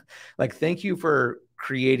 Like, thank you for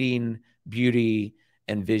creating beauty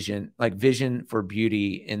and vision for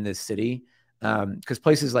beauty in this city. Because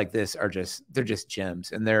places like this they're just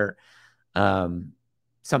gems, and they're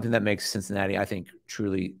something that makes Cincinnati, I think,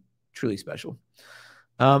 truly, truly special.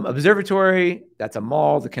 Observatory, that's a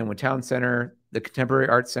mall, the Kenwood Town Center, the Contemporary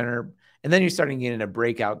Arts Center, and then you're starting to get into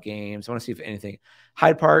breakout games. I want to see if anything.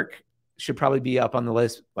 Hyde Park should probably be up on the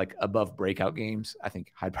list, like above breakout games. I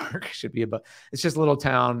think Hyde Park should be above. It's just a little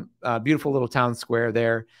town, beautiful little town square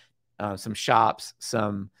there. Some shops,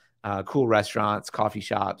 some cool restaurants, coffee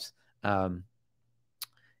shops.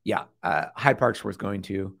 Yeah, Hyde Park's worth going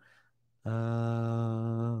to. All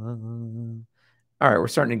right, we're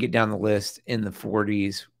starting to get down the list in the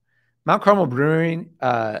 40s. Mount Carmel Brewing,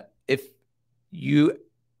 if you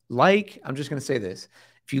like, I'm just going to say this.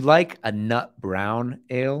 If you like a nut brown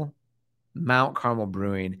ale, Mount Carmel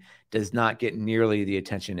Brewing does not get nearly the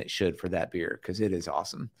attention it should for that beer, because it is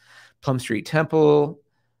awesome. Plum Street Temple,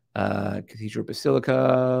 Cathedral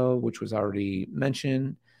Basilica, which was already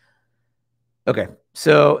mentioned. Okay,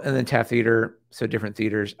 so, and then Taft Theater, so different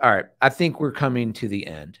theaters. All right, I think we're coming to the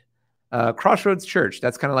end. Crossroads Church,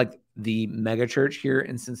 that's kind of like the mega church here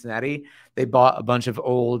in Cincinnati. They bought a bunch of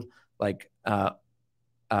old, like, not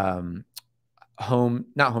Home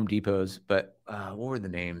Depots, but what were the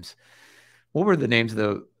names? What were the names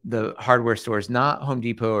of the hardware stores? Not Home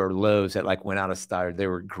Depot or Lowe's that like went out of style. They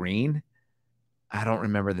were green. I don't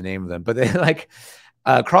remember the name of them, but they like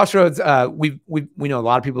Crossroads. We know a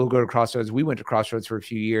lot of people who go to Crossroads. We went to Crossroads for a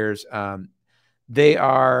few years. They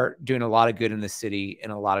are doing a lot of good in the city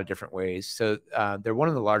in a lot of different ways. So they're one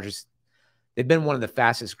of the largest They've been one of the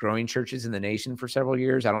fastest growing churches in the nation for several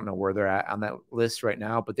years. I don't know where they're at on that list right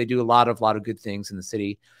now, but they do a lot of good things in the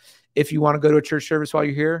city. If you want to go to a church service while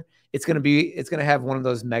you're here, it's going to have one of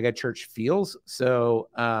those mega church feels. So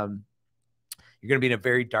you're going to be in a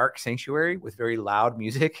very dark sanctuary with very loud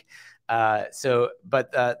music. But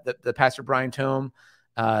the pastor Brian Tome,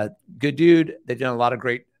 good dude. They've done a lot of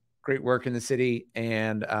great work in the city,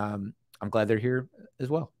 and I'm glad they're here as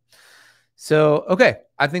well. So, okay,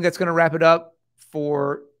 I think that's going to wrap it up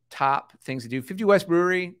for top things to do. 50 West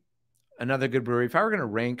Brewery, another good brewery. If I were going to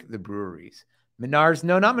rank the breweries, Menards,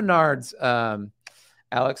 no, not Menards.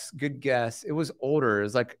 Alex, good guess. It was older. It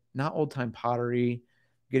was like not Old Time Pottery.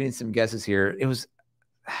 Getting some guesses here. It was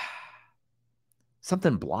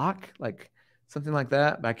something Block, like something like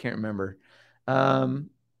that, but I can't remember.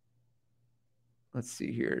 Let's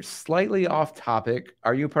see here. Slightly off topic.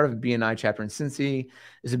 Are you a part of a BNI chapter in Cincy?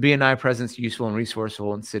 Is a BNI presence useful and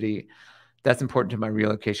resourceful in city? That's important to my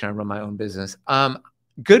relocation. I run my own business.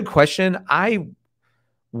 Good question. I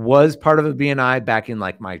was part of a BNI back in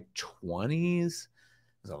like my 20s.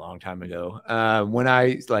 It was a long time ago. When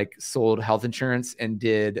I like sold health insurance and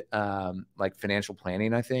did like financial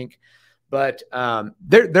planning, I think. But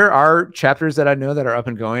there are chapters that I know that are up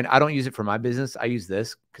and going. I don't use it for my business. I use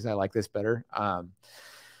this because I like this better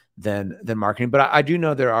than marketing. But I do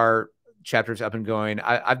know there are chapters up and going.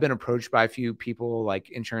 I've been approached by a few people like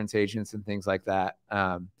insurance agents and things like that who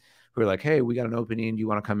are like, hey, we got an opening. Do you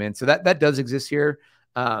want to come in? So that does exist here.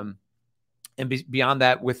 And beyond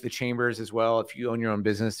that, with the chambers as well, if you own your own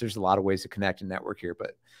business, there's a lot of ways to connect and network here.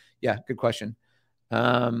 But yeah, good question.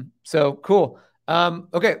 So cool.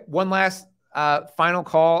 Okay, one last final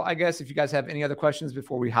call, I guess, if you guys have any other questions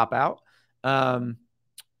before we hop out.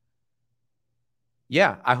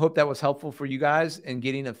 Yeah, I hope that was helpful for you guys in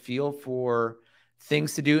getting a feel for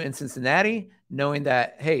things to do in Cincinnati, knowing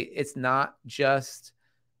that, hey, it's not just,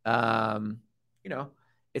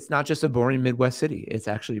 it's not just a boring Midwest city. It's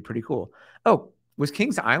actually pretty cool. Oh, was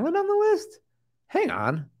Kings Island on the list? Hang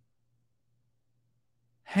on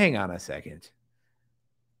a second.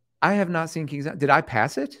 I have not seen Kings Island. Did I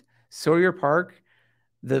pass it? Sawyer Park,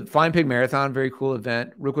 the Flying Pig Marathon, very cool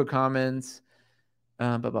event. Rookwood Commons,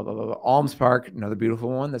 Alms Park, another beautiful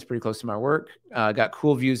one that's pretty close to my work. Got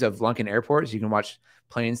cool views of Lunken Airport, so you can watch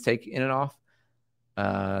planes take in and off.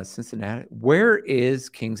 Cincinnati. Where is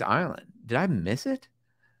Kings Island? Did I miss it?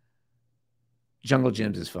 Jungle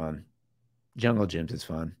Gyms is fun. Jungle Gyms is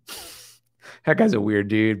fun. That guy's a weird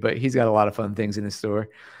dude, but he's got a lot of fun things in his store.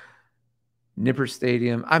 Nipper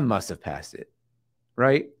Stadium. I must have passed it,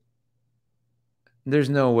 right? There's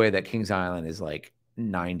no way that Kings Island is like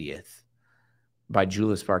 90th by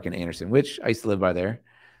Julius Park and Anderson, which I used to live by there.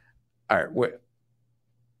 All right.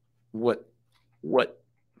 What?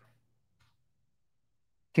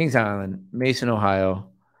 Kings Island, Mason, Ohio.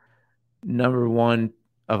 Number 1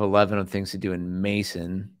 of 11 of things to do in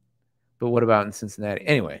Mason. But what about in Cincinnati?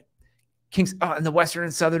 Anyway, Kings, in the Western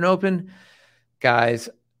and Southern Open, guys,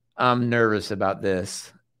 I'm nervous about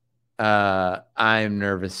this. I'm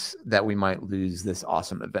nervous that we might lose this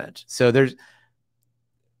awesome event. So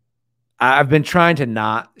I've been trying to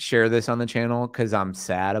not share this on the channel because I'm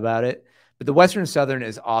sad about it. But the Western and Southern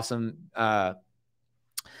is awesome.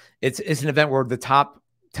 It's an event where the top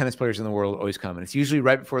tennis players in the world always come, and it's usually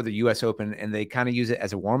right before the U.S. Open, and they kind of use it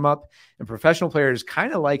as a warm-up. And professional players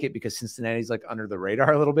kind of like it because Cincinnati's like under the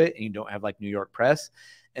radar a little bit, and you don't have like New York press.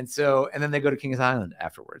 And then they go to Kings Island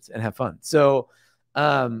afterwards and have fun. So,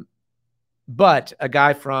 but a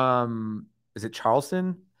guy from, is it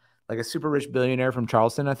Charleston? Like a super rich billionaire from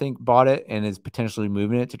Charleston, I think, bought it and is potentially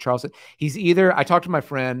moving it to Charleston. He's either, I talked to my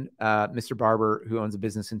friend, Mr. Barber, who owns a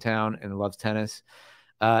business in town and loves tennis.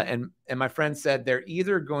 And my friend said they're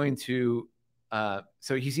either going to,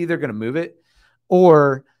 so he's either going to move it,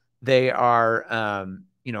 or they are,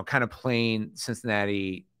 kind of playing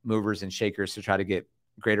Cincinnati movers and shakers to try to get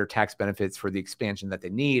greater tax benefits for the expansion that they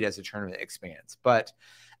need as the tournament expands. But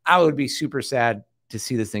I would be super sad to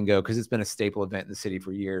see this thing go because it's been a staple event in the city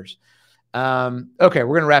for years. Okay,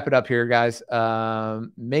 we're going to wrap it up here, guys.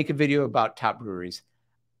 Make a video about top breweries.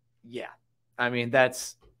 Yeah, I mean,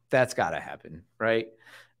 that's got to happen, right?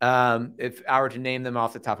 If I were to name them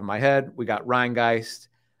off the top of my head, we got Rheingeist,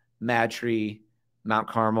 Mad Tree, Mount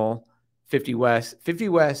Carmel, 50 West,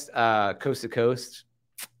 Coast to Coast.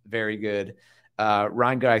 Very good.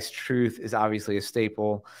 Rheingeist Truth is obviously a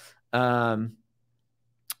staple. Mad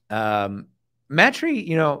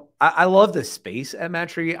Tree, I love the space at Mad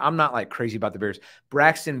Tree. I'm not like crazy about the beers.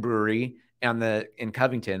 Braxton Brewery in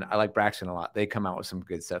Covington, I like Braxton a lot. They come out with some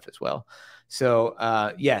good stuff as well. So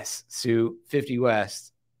yes, Sue, 50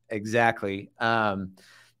 West, exactly.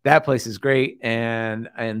 That place is great. And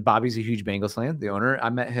Bobby's a huge Bengals fan, the owner. I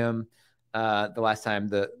met him the last time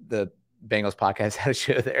the Bengals podcast had a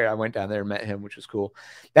show there. I went down there and met him, which was cool.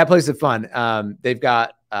 That place is fun. They've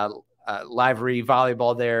got livery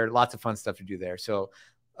volleyball there, lots of fun stuff to do there. So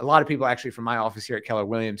a lot of people actually from my office here at Keller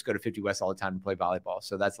Williams go to 50 West all the time to play volleyball.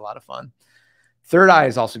 So that's a lot of fun. Third Eye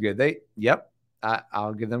is also good.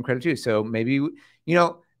 I'll give them credit too. So maybe,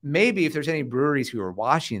 maybe if there's any breweries who are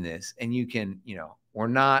watching this and you can, we're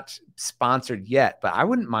not sponsored yet, but I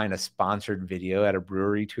wouldn't mind a sponsored video at a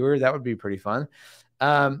brewery tour. That would be pretty fun.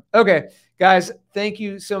 Okay, guys, thank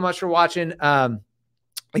you so much for watching.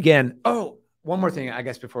 Again, one more thing, I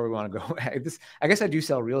guess, before we want to go. I guess I do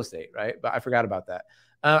sell real estate, right? But I forgot about that.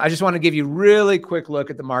 I just want to give you a really quick look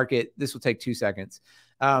at the market. This will take 2 seconds.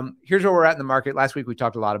 Here's where we're at in the market. Last week, we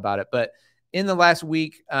talked a lot about it, but in the last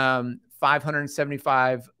week,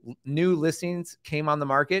 575 new listings came on the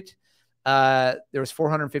market. There was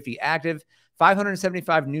 450 active,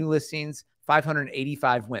 575 new listings,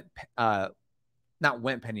 585 not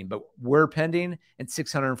went pending, but were pending, and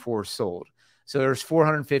 604 sold. So there's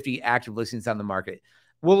 450 active listings on the market.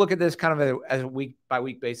 We'll look at this kind of as a week by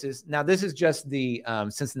week basis. Now, this is just the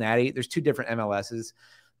Cincinnati. There's 2 different MLSs,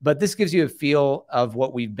 but this gives you a feel of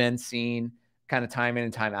what we've been seeing kind of time in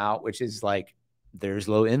and time out, which is like there's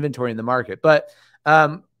low inventory in the market. But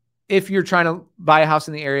if you're trying to buy a house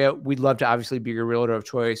in the area, we'd love to obviously be your realtor of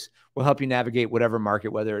choice. We'll help you navigate whatever market,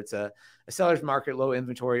 whether it's a seller's market, low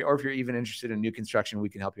inventory, or if you're even interested in new construction, we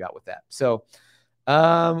can help you out with that. So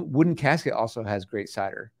Wooden Casket also has great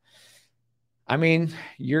cider. I mean,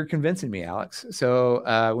 you're convincing me, Alex.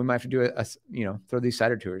 So we might have to do throw these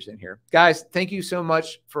cider tours in here. Guys, thank you so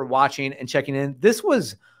much for watching and checking in. This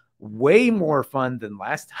was way more fun than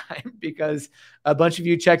last time because a bunch of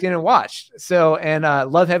you checked in and watched. So, and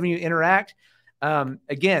love having you interact.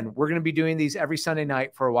 Again, we're going to be doing these every Sunday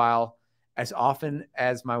night for a while, as often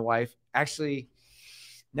as my wife. Actually,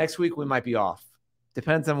 next week we might be off.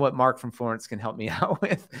 Depends on what Mark from Florence can help me out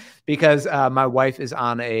with, because my wife is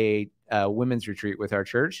on a women's retreat with our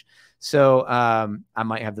church. So I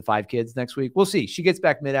might have the 5 kids next week. We'll see. She gets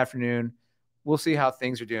back mid-afternoon. We'll see how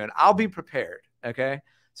things are doing. I'll be prepared. Okay.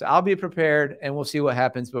 So I'll be prepared and we'll see what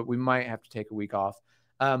happens, but we might have to take a week off.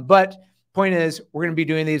 But point is, we're going to be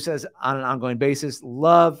doing these on an ongoing basis.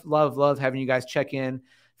 Love having you guys check in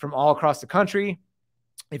from all across the country.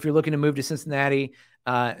 If you're looking to move to Cincinnati,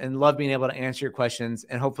 and love being able to answer your questions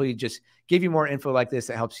and hopefully just give you more info like this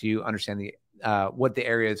that helps you understand what the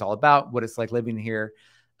area is all about, what it's like living here.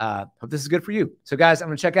 Hope this is good for you. So guys, I'm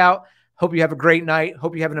going to check out. Hope you have a great night.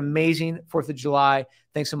 Hope you have an amazing 4th of July.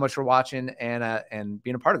 Thanks so much for watching and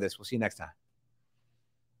being a part of this. We'll see you next time.